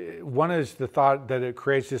 One is the thought that it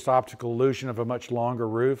creates this optical illusion of a much longer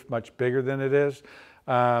roof, much bigger than it is.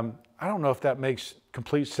 I don't know if that makes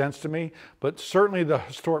complete sense to me, but certainly the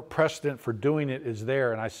historic precedent for doing it is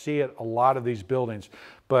there, and I see it a lot of these buildings.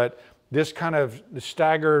 But this kind of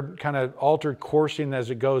staggered, kind of altered coursing as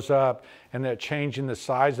it goes up, and that changing the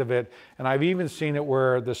size of it. And I've even seen it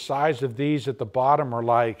where the size of these at the bottom are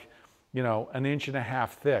like, an inch and a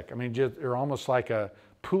half thick. I mean, they're almost like a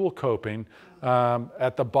pool coping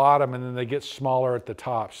at the bottom, and then they get smaller at the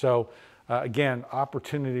top. So again,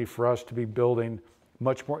 opportunity for us to be building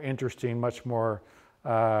much more interesting, much more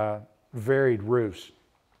varied roofs.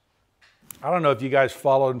 I don't know if you guys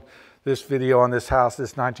followed this video on this house,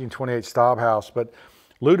 this 1928 Staub house, but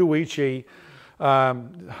Ludovici,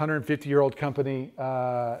 150-year-old company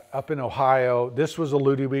up in Ohio. This was a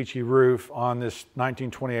Ludovici roof on this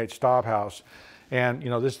 1928 Staub house. And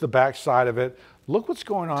this is the back side of it. Look what's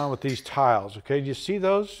going on with these tiles, okay? Do you see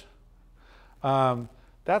those?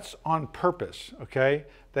 That's on purpose, okay?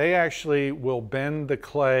 They actually will bend the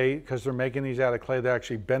clay, because they're making these out of clay. They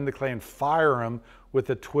actually bend the clay and fire them with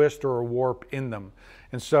a twist or a warp in them.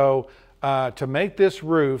 And so to make this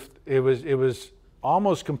roof, it was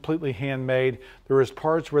almost completely handmade. There was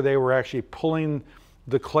parts where they were actually pulling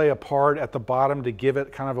the clay apart at the bottom to give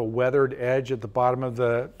it kind of a weathered edge at the bottom of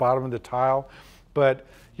the tile. But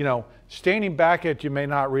standing back at it, you may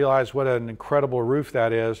not realize what an incredible roof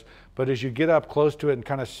that is. But as you get up close to it and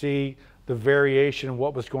kind of see the variation and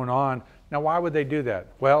what was going on, now why would they do that?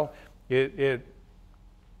 Well, it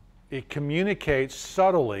communicates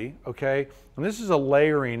subtly, okay? And this is a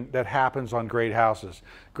layering that happens on great houses.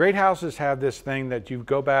 Great houses have this thing that you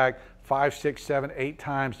go back 5, 6, 7, 8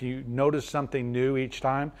 times, you notice something new each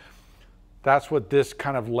time. That's what this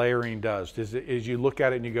kind of layering does, is you look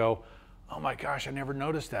at it and you go, oh my gosh, I never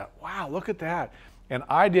noticed that. Wow, look at that. And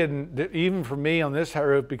I didn't, even for me on this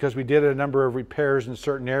roof, because we did a number of repairs in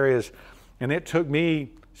certain areas, and it took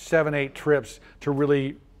me 7, 8 trips to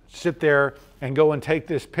really sit there and go and take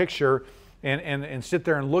this picture and sit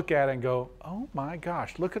there and look at it and go, oh my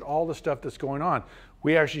gosh, look at all the stuff that's going on.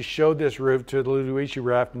 We actually showed this roof to the Ludovici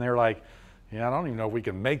rep, and they're like, yeah, I don't even know if we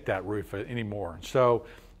can make that roof anymore. So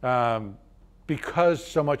because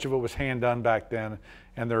so much of it was hand done back then,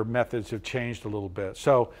 and their methods have changed a little bit.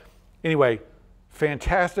 So anyway,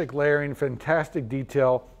 fantastic layering, fantastic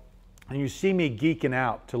detail, and you see me geeking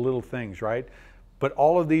out to little things, right? But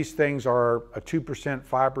all of these things are a 2%, 5%,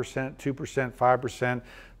 2%, 5%,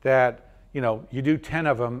 that, you do 10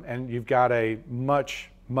 of them and you've got a much,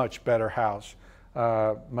 much better house,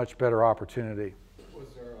 much better opportunity. Was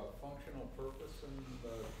there a functional purpose in the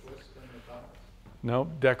twist in the tiles? No,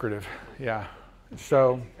 decorative, yeah.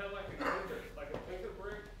 So, Like a clinker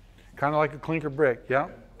brick? kind of like a clinker brick, yeah.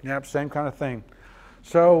 Yep, same kind of thing.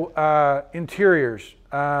 So interiors,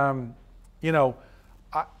 the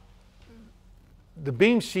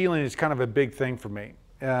beam ceiling is kind of a big thing for me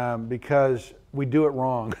because we do it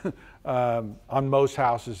wrong on most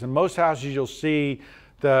houses. In most houses, you'll see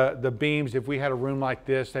the beams. If we had a room like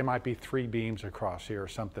this, they might be 3 beams across here or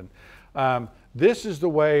something. This is the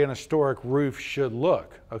way an historic roof should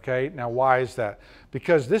look, okay? Now, why is that?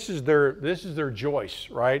 Because this is their joists,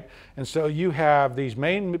 right? And so you have these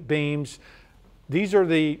main beams. These are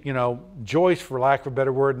the, joists, for lack of a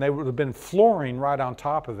better word, and they would have been flooring right on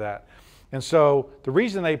top of that. And so the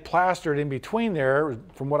reason they plastered in between there,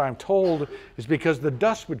 from what I'm told, is because the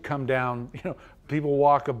dust would come down. People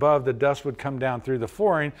walk above, the dust would come down through the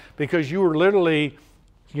flooring because you were literally,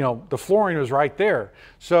 the flooring was right there.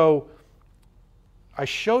 So I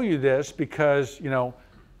show you this because,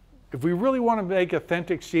 if we really want to make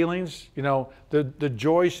authentic ceilings, the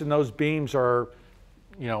joists and those beams are,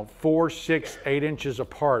 4, 6, 8 inches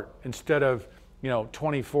apart instead of,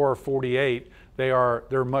 24 or 48.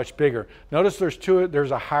 They're much bigger. Notice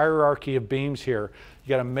there's a hierarchy of beams here. You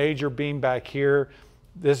got a major beam back here.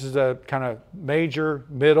 This is a kind of major,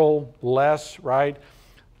 middle, less, right?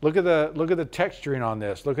 Look at the texturing on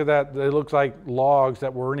this. Look at that. They look like logs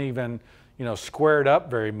that weren't even, squared up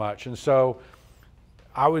very much. And so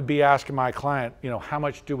I would be asking my client, how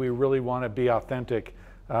much do we really want to be authentic?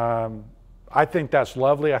 I think that's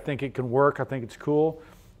lovely. I think it can work. I think it's cool,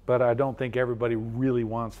 but I don't think everybody really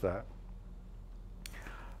wants that.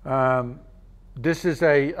 This is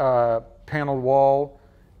a paneled wall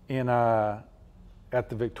at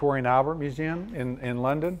the Victoria and Albert Museum in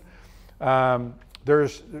London.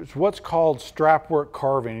 There's what's called strapwork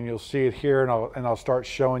carving, and you'll see it here, and I'll start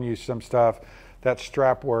showing you some stuff. That's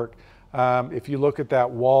strapwork. If you look at that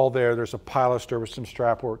wall there's a pilaster with some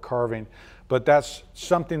strapwork carving, but that's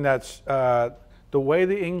something that's the way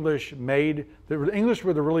the English made. The English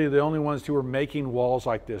were really the only ones who were making walls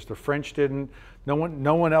like this. The French didn't. No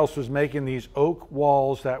one else was making these oak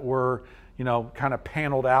walls that were, kind of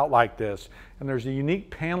paneled out like this. And there's a unique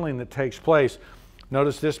paneling that takes place.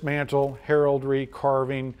 Notice this mantle, heraldry,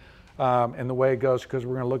 carving, and the way it goes, because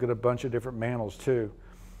we're going to look at a bunch of different mantles too.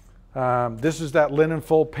 This is that linen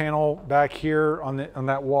fold panel back here on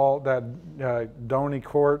that wall, that Donny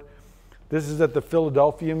Court. This is at the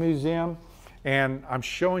Philadelphia Museum. And I'm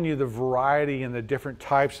showing you the variety and the different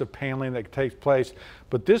types of paneling that takes place.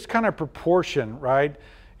 But this kind of proportion, right,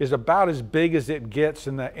 is about as big as it gets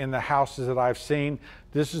in the houses that I've seen.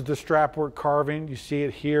 This is the strapwork carving. You see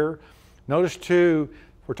it here. Notice too,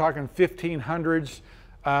 we're talking 1500s.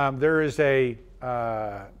 There is a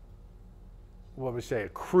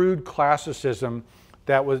crude classicism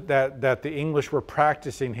that the English were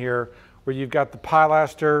practicing here, where you've got the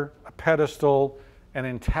pilaster, a pedestal, an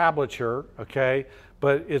entablature, okay?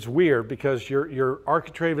 But it's weird because your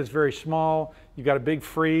architrave is very small. You've got a big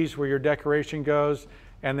frieze where your decoration goes,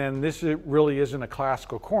 and then this really isn't a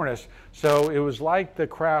classical cornice. So it was like the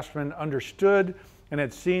craftsman understood and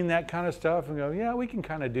had seen that kind of stuff and go, yeah, we can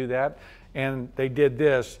kind of do that. And they did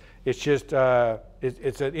this. It's just,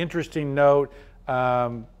 it's an interesting note.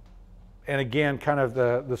 And again, kind of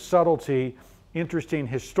the subtlety, interesting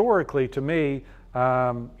historically to me,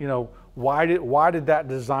 why did that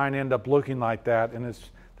design end up looking like that? And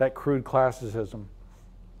it's that crude classicism.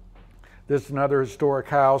 This is another historic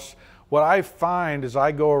house. What I find as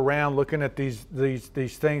I go around looking at these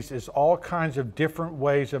things is all kinds of different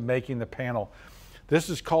ways of making the panel. This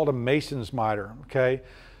is called a mason's miter, okay?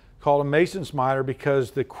 Called a mason's miter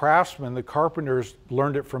because the craftsmen, the carpenters,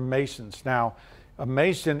 learned it from masons. Now, a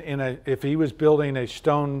mason, if he was building a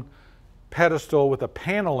stone pedestal with a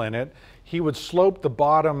panel in it, he would slope the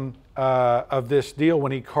bottom of this deal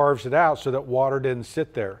when he carves it out so that water didn't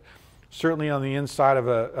sit there. Certainly on the inside of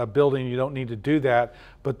a building, you don't need to do that,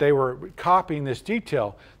 but they were copying this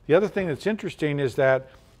detail. The other thing that's interesting is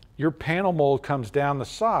that your panel mold comes down the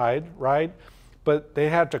side, right? But they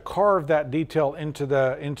had to carve that detail into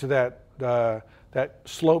that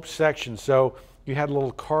sloped section. So you had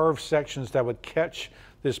little carved sections that would catch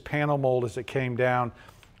this panel mold as it came down.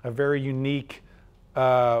 A very unique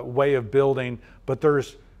way of building, but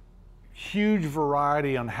there's huge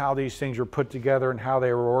variety on how these things are put together and how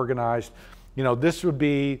they were organized. This would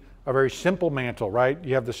be a very simple mantle, right?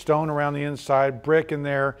 You have the stone around the inside, brick in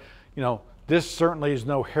there. This certainly is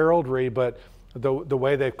no heraldry, but the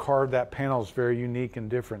way they've carved that panel is very unique and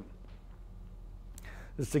different.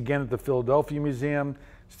 This is again at the Philadelphia Museum.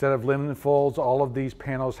 Instead of linen folds, all of these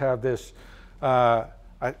panels have this.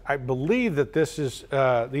 I believe that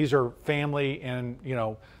these are family and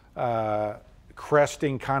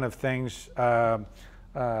cresting kind of things that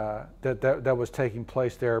was taking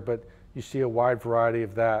place there, but you see a wide variety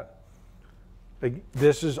of that.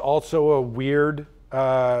 This is also a weird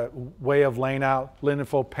way of laying out linen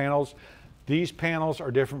fold panels. These panels are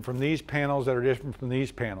different from these panels that are different from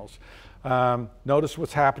these panels. Notice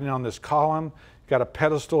what's happening on this column. You've got a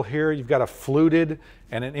pedestal here. You've got a fluted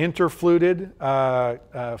and an interfluted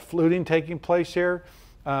fluting taking place here.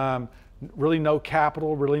 Really no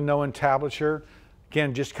capital, really no entablature.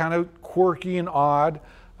 Again, just kind of quirky and odd.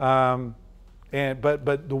 But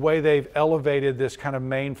the way they've elevated this kind of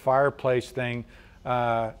main fireplace thing,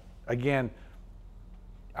 again,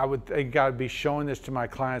 I would think I'd be showing this to my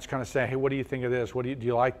clients, kind of saying, hey, what do you think of this? Do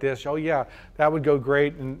you like this? Oh yeah, that would go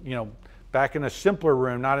great, and back in a simpler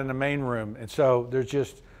room, not in the main room. And so there's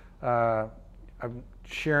just, I'm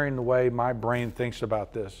sharing the way my brain thinks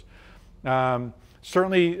about this.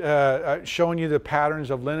 Certainly showing you the patterns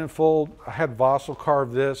of linen fold. I had Vossel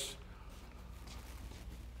carve this.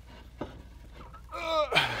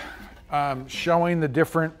 Showing the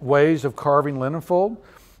different ways of carving linen fold.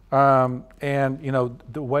 And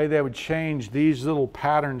the way they would change these little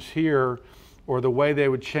patterns here, or the way they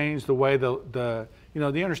would change the way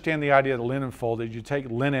they understand the idea of the linen fold is you take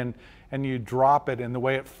linen and you drop it, and the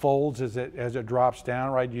way it folds as it drops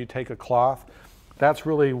down, right? You take a cloth. That's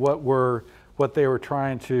really what they were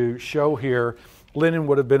trying to show here. Linen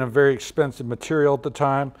would have been a very expensive material at the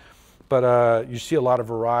time, but you see a lot of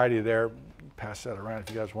variety there. Pass that around if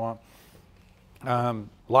you guys want. A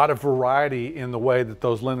lot of variety in the way that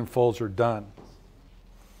those linen folds are done.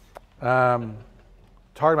 Talking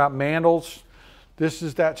about mantles, this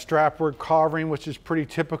is that strapwork carving, which is pretty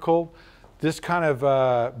typical. This kind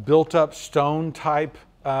of built up stone type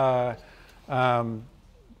pilaster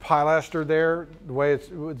there, the way it's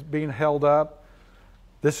being held up.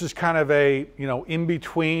 This is kind of a, in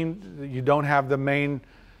between. You don't have the main,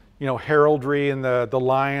 heraldry and the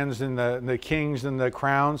lions and the kings and the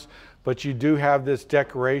crowns, but you do have this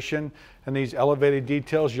decoration and these elevated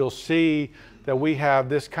details. You'll see that we have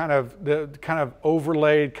this kind of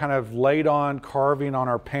overlaid, kind of laid on carving on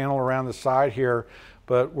our panel around the side here,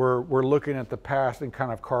 but we're looking at the past and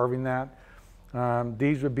kind of carving that.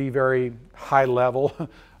 These would be very high level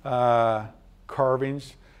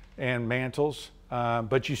carvings and mantles,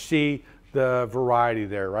 but you see the variety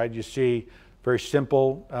there, right? You see very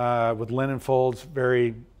simple with linen folds,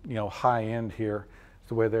 very high end here.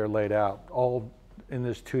 The way they're laid out, all in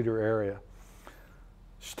this Tudor area.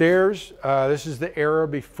 Stairs, this is the era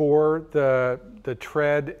before the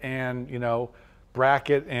tread and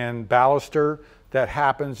bracket and baluster that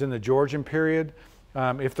happens in the Georgian period.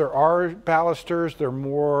 If there are balusters, they're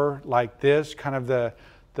more like this, kind of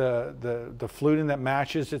the fluting that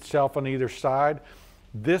matches itself on either side.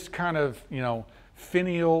 This kind of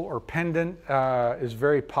finial or pendant is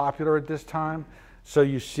very popular at this time. So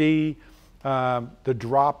you see the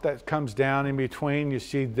drop that comes down in between. You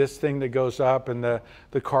see this thing that goes up and the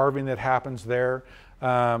carving that happens there,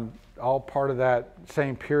 all part of that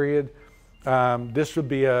same period. This would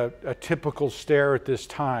be a typical stair at this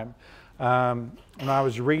time. When I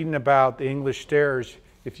was reading about the English stairs,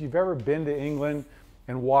 if you've ever been to England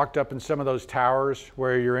and walked up in some of those towers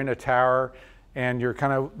where you're in a tower and you're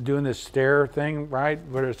kind of doing this stair thing, right,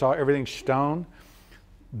 where it's everything's stone,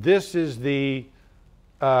 this is the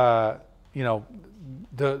kind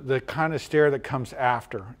of stair that comes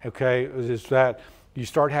after, okay, is that you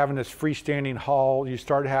start having this freestanding hall, you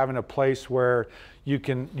start having a place where you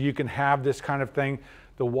can have this kind of thing.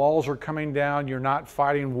 The walls are coming down, you're not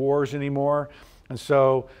fighting wars anymore. And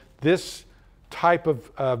so this type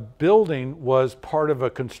of building was part of a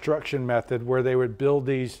construction method where they would build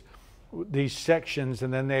these sections,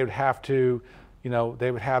 and then they would have to,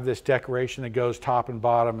 they would have this decoration that goes top and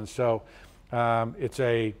bottom. And so it's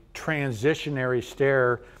a transitionary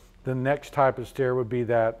stair. The next type of stair would be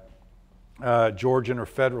that Georgian or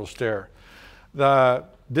Federal stair.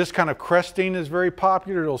 This kind of cresting is very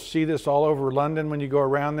popular. You'll see this all over London when you go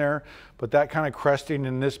around there. But that kind of cresting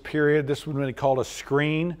in this period, this would be called a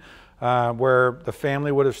screen, where the family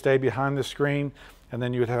would have stayed behind the screen, and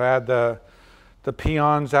then you would have had the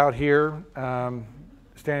peons out here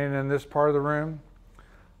standing in this part of the room.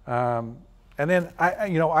 And then I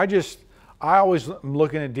always am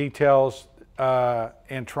looking at details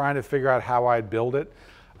and trying to figure out how I'd build it.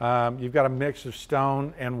 You've got a mix of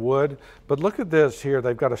stone and wood, but look at this here.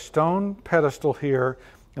 They've got a stone pedestal here,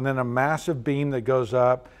 and then a massive beam that goes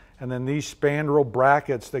up, and then these spandrel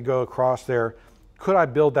brackets that go across there. Could I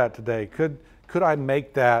build that today? Could I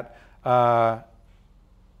make that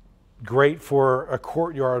great for a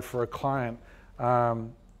courtyard for a client?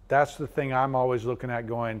 That's the thing I'm always looking at,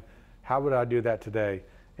 going, how would I do that today?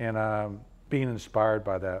 And being inspired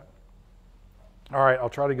by that. All right, I'll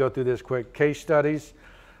try to go through this quick. Case studies.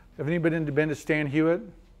 Have anybody been to Stan Hewitt?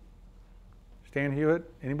 Stan Hewitt?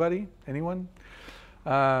 Anybody? Anyone?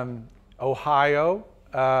 Ohio.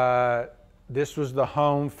 This was the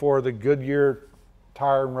home for the Goodyear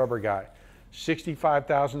tire and rubber guy.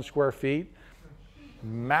 65,000 square feet,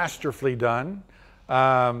 masterfully done.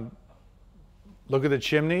 Look at the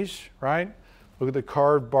chimneys, right? Look at the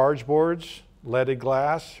carved barge boards, leaded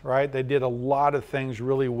glass, right? They did a lot of things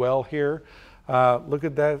really well here. Look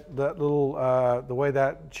at that little, the way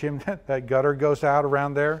that that gutter goes out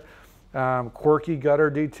around there. Quirky gutter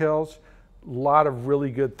details. A lot of really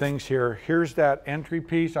good things here. Here's that entry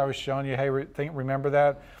piece I was showing you. Hey, remember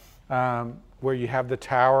that? Where you have the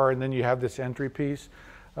tower and then you have this entry piece.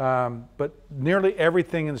 But nearly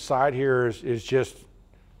everything inside here is just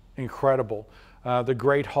incredible. The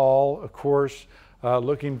Great Hall, of course,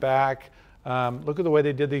 looking back. Look at the way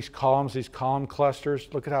they did these column clusters.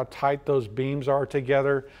 Look at how tight those beams are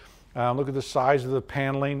together. Look at the size of the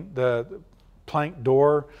paneling, the plank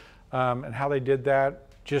door, and how they did that.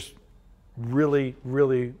 Just really,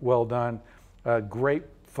 really well done. Great,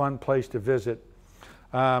 fun place to visit.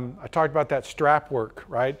 I talked about that strap work,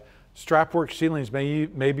 right? Strap work ceilings,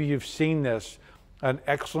 maybe you've seen this. An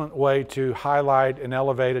excellent way to highlight and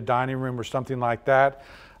elevate a dining room or something like that.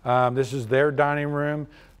 This is their dining room.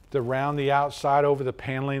 Around the outside over the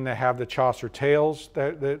paneling, they have the Chaucer tails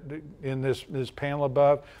in this panel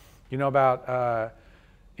above. You know about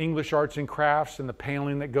English arts and crafts and the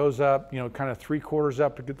paneling that goes up, kind of 3/4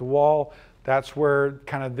 up to get the wall. That's where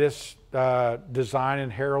kind of this design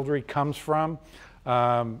and heraldry comes from.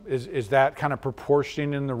 Is that kind of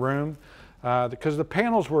proportioning in the room? Because the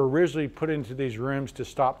panels were originally put into these rooms to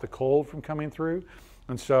stop the cold from coming through.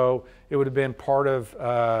 And so it would have been part of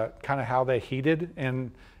kind of how they heated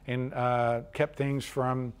and kept things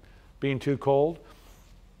from being too cold.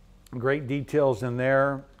 Great details in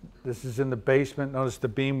there. This is in the basement. Notice the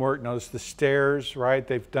beamwork. Notice the stairs, right?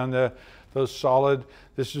 They've done those solid.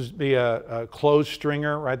 This would be a closed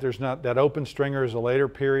stringer, right? There's not that open stringer is a later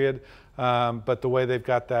period, but the way they've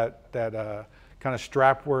got that kind of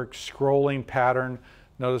strap work scrolling pattern.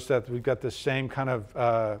 Notice that we've got the same kind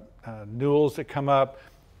of newels that come up.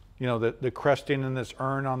 The cresting and this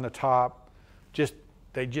urn on the top.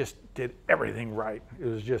 They just did everything right. It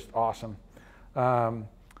was just awesome.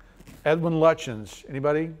 Edwin Lutyens,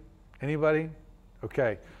 anybody?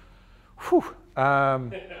 Okay. Whew.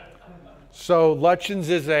 So Lutyens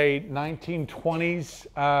is a 1920s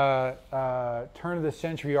turn of the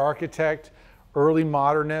century architect, early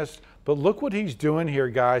modernist. But look what he's doing here,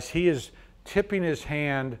 guys. He is tipping his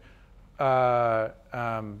hand,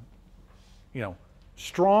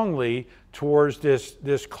 strongly towards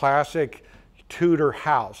this classic Tudor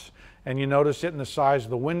house. And you notice it in the size of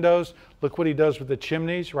the windows. Look what he does with the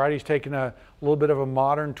chimneys, right? He's taken a little bit of a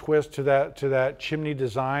modern twist to that chimney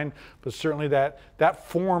design, but certainly that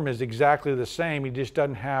form is exactly the same. He just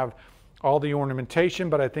doesn't have all the ornamentation,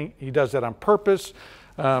 but I think he does that on purpose.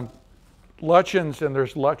 Lutyens, and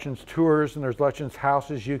there's Lutyens tours and there's Lutyens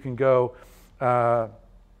houses you can go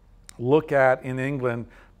look at in England,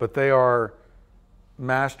 but they are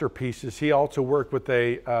masterpieces. He also worked with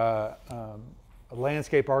a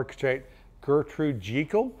landscape architect, Gertrude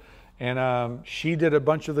Jekyll, and she did a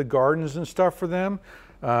bunch of the gardens and stuff for them.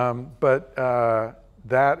 But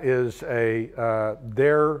that is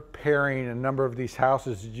they're pairing a number of these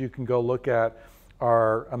houses that you can go look at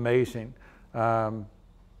are amazing.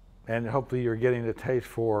 And hopefully you're getting a taste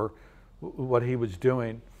for what he was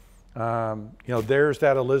doing. There's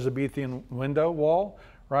that Elizabethan window wall,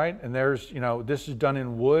 right? And there's, this is done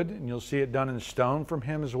in wood, and you'll see it done in stone from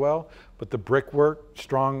him as well. But the brickwork,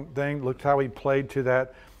 strong thing. Look how he played to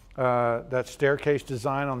that staircase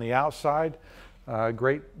design on the outside.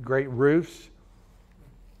 Great roofs.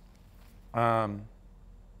 I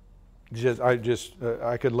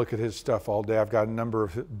could look at his stuff all day. I've got a number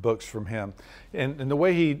of books from him. And the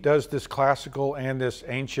way he does this classical and this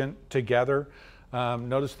ancient together,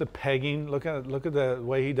 notice the pegging. Look at the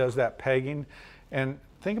way he does that pegging. And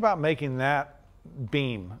think about making that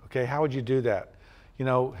beam, okay? How would you do that?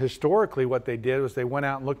 Historically what they did was they went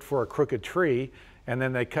out and looked for a crooked tree, and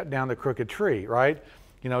then they cut down the crooked tree, right?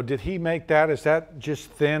 Did he make that? Is that just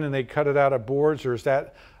thin and they cut it out of boards, or is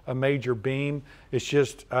that a major beam? It's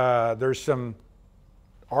just, there's some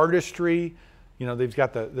artistry. They've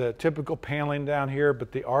got the typical paneling down here,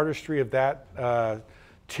 but the artistry of that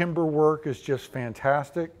timber work is just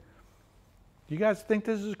fantastic. You guys think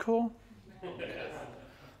this is cool?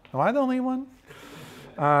 Am I the only one?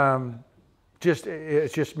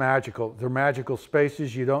 It's just magical. They're magical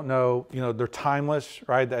spaces. You don't know, they're timeless,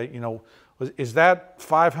 right? That, is that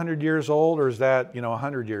 500 years old, or is that,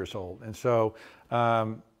 100 years old? And so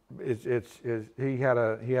he had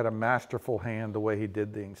a masterful hand the way he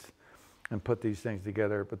did things and put these things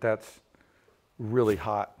together, but that's really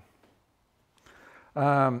hot.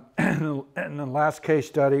 And the last case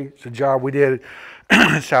study, it's a job we did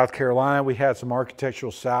in South Carolina. We had some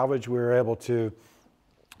architectural salvage. We were able to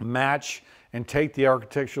match and take the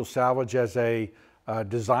architectural salvage as a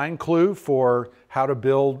design clue for how to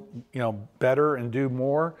build, better and do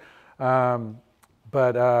more.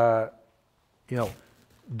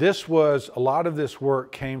 This was, a lot of this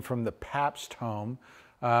work came from the Pabst home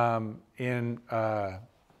in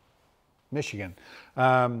Michigan.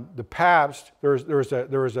 The Pabst, there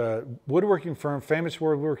was a woodworking firm, famous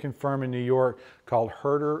woodworking firm in New York called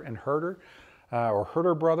Herder and Herder, or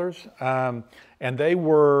Herder Brothers, and they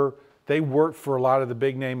worked for a lot of the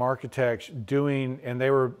big name architects and they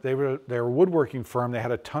were a woodworking firm. They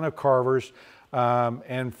had a ton of carvers,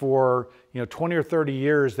 and for 20 or 30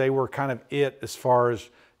 years they were kind of it as far as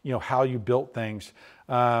how you built things.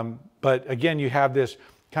 But again, you have this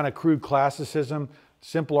kind of crude classicism.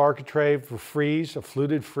 Simple architrave for frieze, a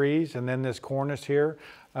fluted frieze, and then this cornice here.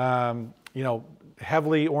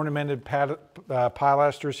 Heavily ornamented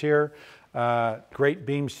pilasters here. Great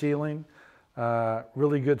beam ceiling.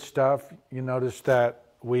 Really good stuff. You notice that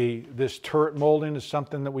this turret molding is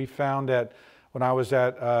something that we found when I was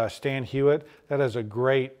at Stan Hewitt. That has a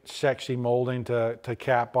great, sexy molding to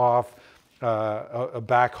cap off a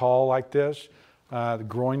back hall like this. The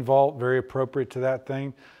groin vault, very appropriate to that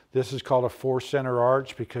thing. This is called a 4-center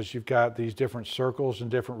arch because you've got these different circles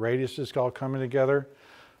and different radiuses all coming together.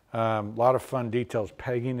 A lot of fun details,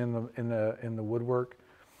 pegging in the woodwork.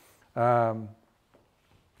 And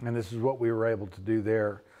this is what we were able to do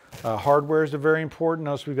there. Hardware is very important.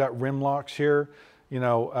 Notice we've got rim locks here.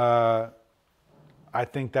 I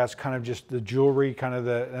think that's kind of just the jewelry, kind of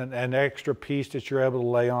an extra piece that you're able to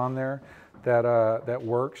lay on there that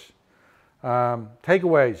works.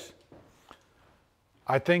 Takeaways.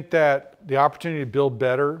 I think that the opportunity to build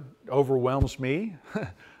better overwhelms me.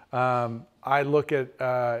 I look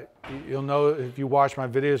at, you'll know if you watch my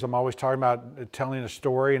videos, I'm always talking about telling a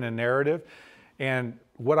story and a narrative. And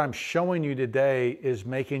what I'm showing you today is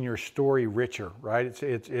making your story richer, right?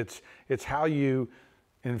 It's how you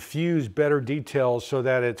infuse better details so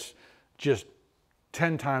that it's just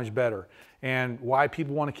 10 times better. And why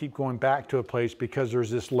people want to keep going back to a place, because there's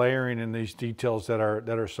this layering in these details that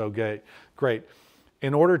are so great.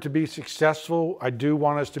 In order to be successful, I do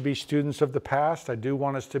want us to be students of the past. I do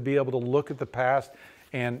want us to be able to look at the past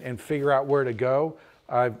and figure out where to go.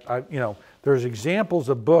 There's examples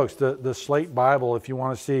of books, the Slate Bible, if you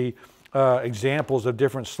want to see examples of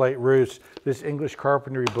different slate roofs, this English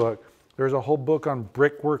carpentry book. There's a whole book on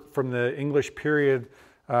brickwork from the English period,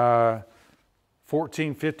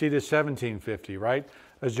 1450 to 1750, right?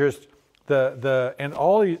 It's just a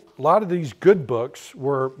lot of these good books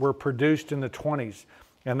were produced in the 20s,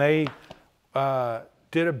 and they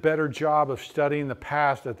did a better job of studying the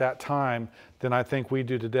past at that time than I think we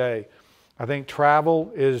do today. I think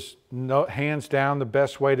travel is hands down the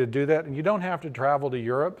best way to do that, and you don't have to travel to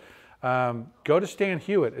Europe. Go to Stan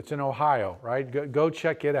Hewitt. It's in Ohio, right? Go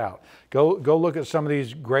check it out. Go look at some of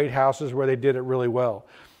these great houses where they did it really well.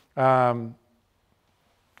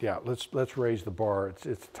 Yeah, let's raise the bar.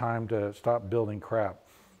 It's time to stop building crap.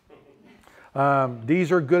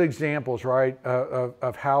 These are good examples, right,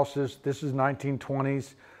 of houses. This is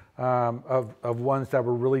 1920s of ones that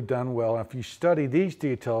were really done well. And if you study these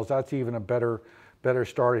details, that's even a better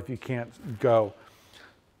start if you can't go.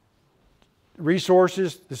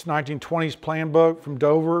 Resources, this 1920s plan book from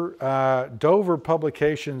Dover. Dover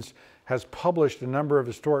Publications has published a number of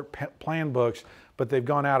historic plan books, but they've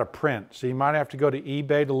gone out of print. So you might have to go to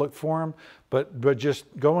eBay to look for them, but just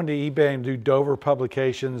go into eBay and do Dover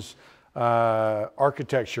Publications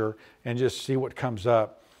architecture and just see what comes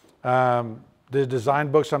up. The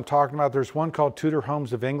design books I'm talking about, there's one called Tudor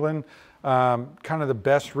Homes of England, kind of the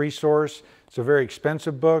best resource. It's a very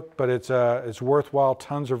expensive book, but it's worthwhile.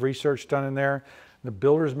 Tons of research done in there. The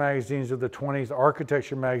builders magazines of the 20s, the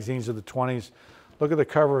architecture magazines of the 20s. Look at the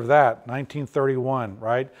cover of that, 1931,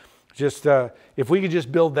 right? Just if we could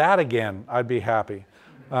just build that again, I'd be happy.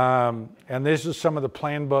 And this is some of the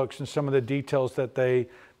plan books and some of the details that they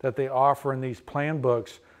offer in these plan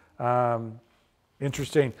books.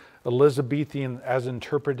 Interesting, Elizabethan as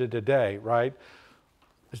interpreted today, right?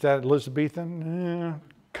 Is that Elizabethan?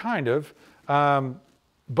 Kind of.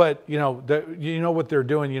 But you know what they're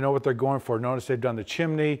doing, you know what they're going for. Notice they've done the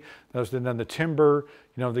chimney, notice they've done the timber,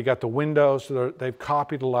 they got the windows, so they've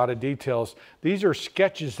copied a lot of details. These are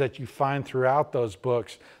sketches that you find throughout those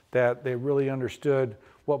books that they really understood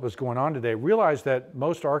what was going on today. Realize that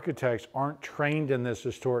most architects aren't trained in this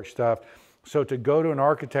historic stuff. So to go to an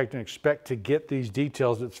architect and expect to get these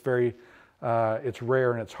details, it's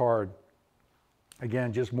rare and it's hard.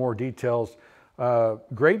 Again, just more details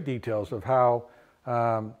great details of how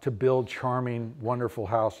to build charming, wonderful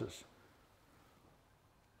houses.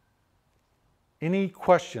 Any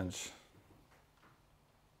questions?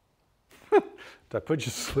 Did I put you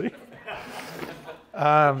to sleep?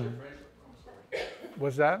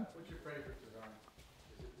 What's that? What's your favorite design?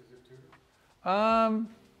 Is it Tudor?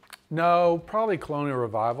 No, probably Colonial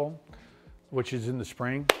Revival, which is in the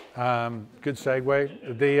spring. Good segue.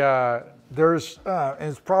 And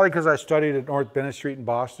it's probably because I studied at North Bennett Street in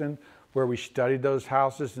Boston, where we studied those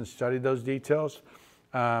houses and studied those details.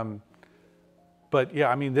 But yeah,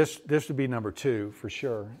 I mean, this would be number 2 for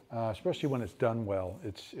sure, especially when it's done well.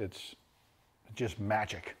 It's just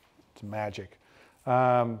magic. It's magic.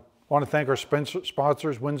 Want to thank our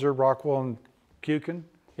sponsors, Windsor, Rockwell, and Kukin.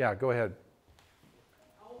 Yeah, go ahead.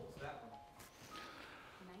 How old is that one?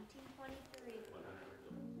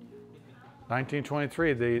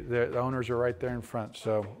 1923. The owners are right there in front.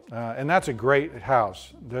 So, and that's a great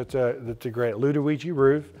house. That's a great Ludovici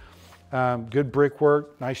roof, good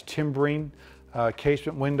brickwork, nice timbering,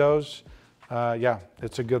 casement windows. Yeah,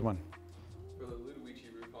 it's a good one. For the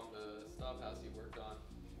Ludovici roof on the stop house you worked on,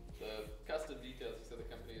 the custom details, you said the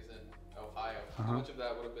company is in Ohio. How much of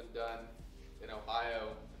that would have been done in Ohio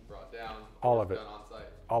and brought down? All of it. Done on site?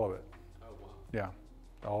 All of it. Oh, wow. Yeah,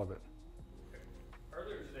 all of it.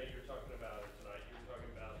 Earlier today, you were talking about, or tonight, you were talking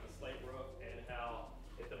about the slate roof and how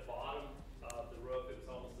at the bottom of the roof, it was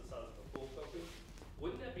almost the size of a pool coping.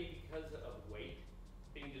 Wouldn't that be because of weight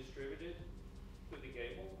being distributed through the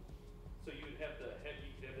gable? So you would have the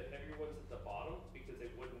heavier ones at the bottom because you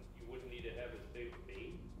wouldn't need to have as big a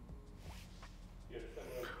beam? You understand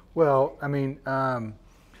what I'm? Well, I mean,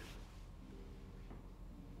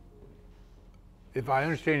 if I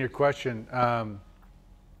understand your question,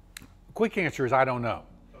 quick answer is I don't know.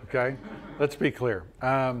 Okay, let's be clear.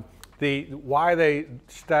 Why they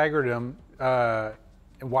staggered them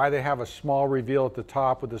and why they have a small reveal at the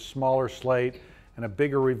top with a smaller slate and a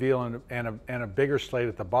bigger reveal and a bigger slate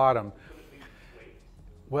at the bottom.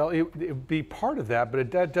 Well, it would be part of that, but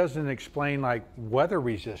that doesn't explain like weather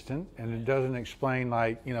resistant, and it doesn't explain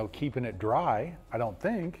like, you know, keeping it dry. I don't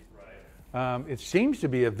think. Right. It seems to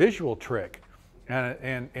be a visual trick,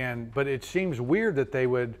 but it seems weird that they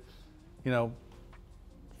would, you know,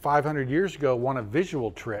 500 years ago want a visual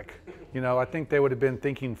trick. You know, I think they would have been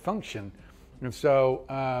thinking function, and so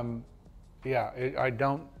yeah, I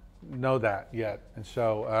don't know that yet, and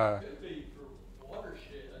so. Could be for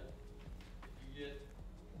watershed. If you get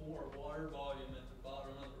more water volume at the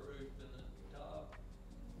bottom of the roof than at the top,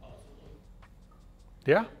 possibly.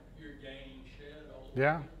 Yeah. You're gaining shed all the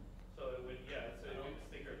Yeah. way. So it would, so it would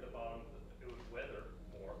sticker at the bottom, it would weather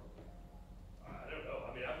more. I don't know,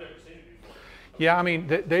 I mean, I've never seen it before. Yeah, I mean,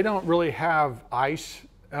 they don't really have ice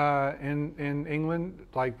in England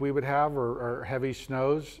like we would have, or heavy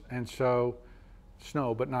snows, and so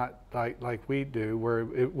snow, but not like we do,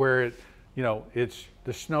 where it, you know, it's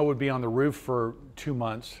the snow would be on the roof for 2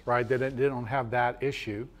 months, right? They don't have that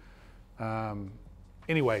issue.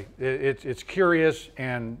 Anyway, it's curious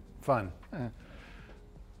and fun.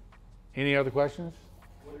 Any other questions?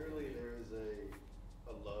 Clearly, there is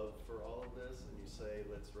a love for all of this, and you say,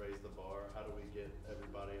 let's raise the bar. How do we get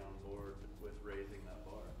everybody on board with raising that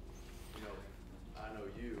bar? You know, I know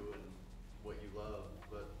you and what you love,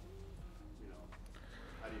 but, you know,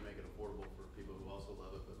 how do you make it affordable for people who also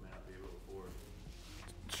love it but may not be able to afford?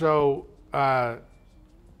 So,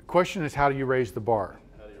 question is, how do you raise the bar?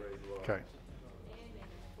 How do you raise the bar? Okay.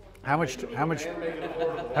 How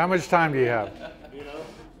much time do you have? You know?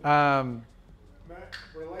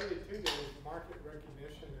 Related to that is market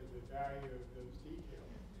recognition of the value of those details.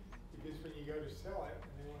 Because when you go to sell it,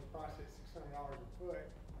 and they want to price it $600 a foot,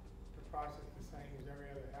 the price is the same as every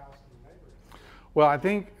other house in the neighborhood. Well, I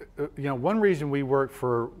think, you know, one reason we work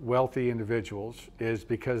for wealthy individuals is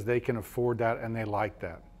because they can afford that and they like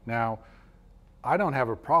that. Now, I don't have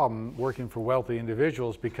a problem working for wealthy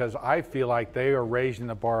individuals because I feel like they are raising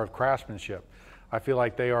the bar of craftsmanship. I feel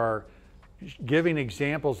like they are giving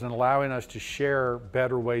examples and allowing us to share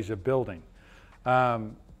better ways of building.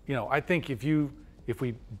 You know, I think if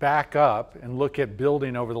we back up and look at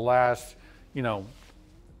building over the last, you know,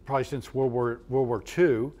 probably since World War II,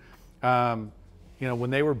 you know, when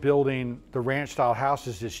they were building the ranch style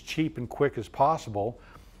houses as cheap and quick as possible,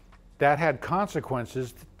 that had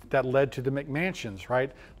consequences that led to the McMansions,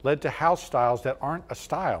 right? Led to house styles that aren't a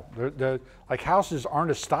style. Like houses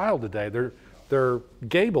aren't a style today. They're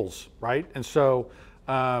gables, right? And so,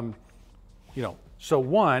 you know, so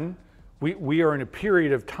one, we are in a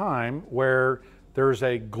period of time where there's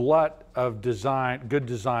a glut of design, good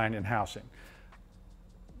design in housing.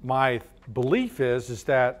 my belief is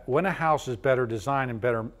that when a house is better designed and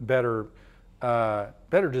better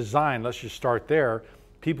designed, let's just start there,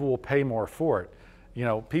 people will pay more for it. You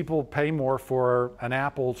know, people pay more for an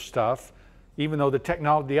Apple stuff, even though the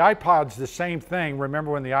technology, the iPod's the same thing.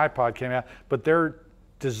 Remember when the iPod came out, but their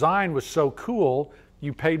design was so cool,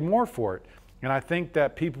 you paid more for it. And I think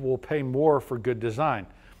that people will pay more for good design.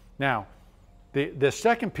 Now, the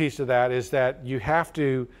second piece of that is that you have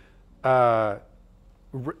to,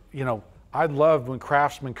 you know, I love when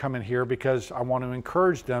craftsmen come in here because I want to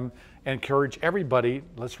encourage them, encourage everybody,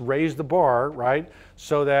 let's raise the bar, right?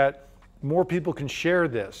 So that more people can share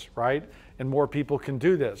this, right? And more people can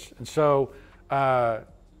do this. And so, how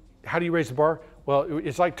do you raise the bar? Well,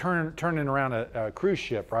 it's like turning around a cruise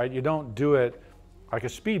ship, right? You don't do it like a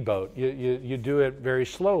speedboat. You do it very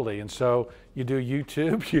slowly. And so you do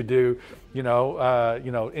YouTube, you do, you know,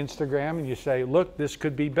 Instagram, and you say, look, this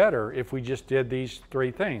could be better if we just did these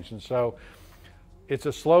 3 things. And so it's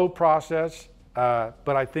a slow process,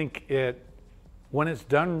 but I think when it's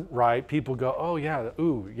done right, people go, oh yeah,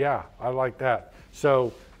 ooh, yeah, I like that.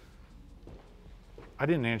 So I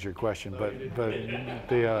didn't answer your question, but the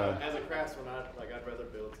as a craftsman, I'd rather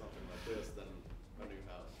build something like this than a new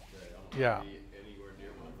house. I don't yeah. want to be anywhere near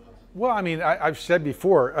one of those. Well, I mean, I've said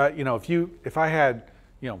before, you know, if I had,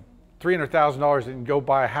 you know, $300,000 and go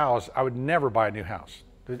buy a house, I would never buy a new house,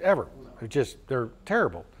 ever. They're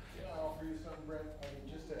terrible. Can I offer you something, Brent? I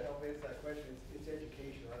mean, just to help answer that question, it's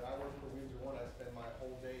education, right? I work for Windsor One. I spend my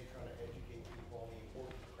whole day trying to educate people on the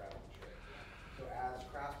importance of craftsmanship. So as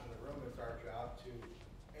craftsmen in the room, it's our job to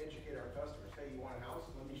educate our customers. Hey, you want a house?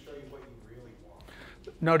 Let me show you what you really want.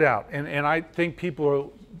 No doubt. And I think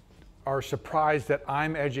people are surprised that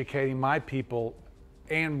I'm educating my people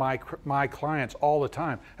and my clients all the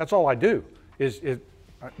time. That's all I do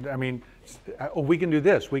I mean, oh, we can do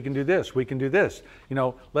this, we can do this, we can do this. You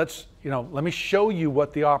know, let me show you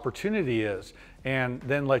what the opportunity is and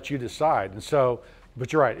then let you decide. And so,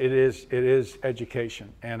 but you're right, it is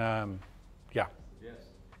education. And yeah. Yes,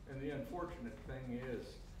 and the unfortunate thing is,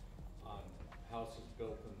 on houses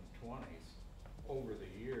built in the 20s, over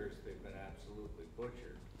the years, they've been absolutely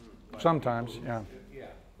butchered. by Sometimes, people yeah.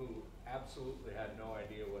 Who absolutely had no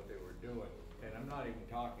idea what they were doing. And I'm not even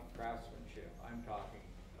talking craftsmanship, I'm talking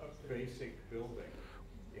basic building,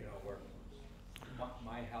 you know, where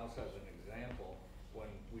my house as an example, when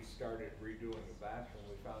we started redoing the bathroom,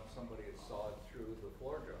 we found somebody had sawed through the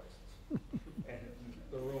floor joists. And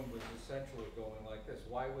the room was essentially going like this.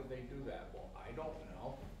 Why would they do that? Well, I don't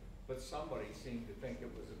know, but somebody seemed to think it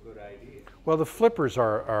was a good idea. Well, the flippers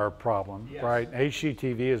are a problem, Yes. right?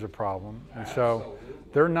 HGTV is a problem. And so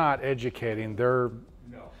Absolutely. they're not educating, they're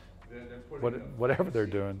No, they're putting whatever they're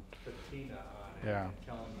doing. patina on it Yeah. and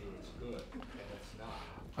telling you it's good, and it's not.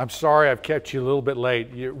 I'm sorry I've kept you a little bit late.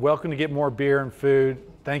 You're welcome to get more beer and food.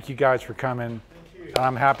 Thank you guys for coming. Thank you.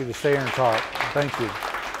 I'm happy to stay here and talk. Thank you.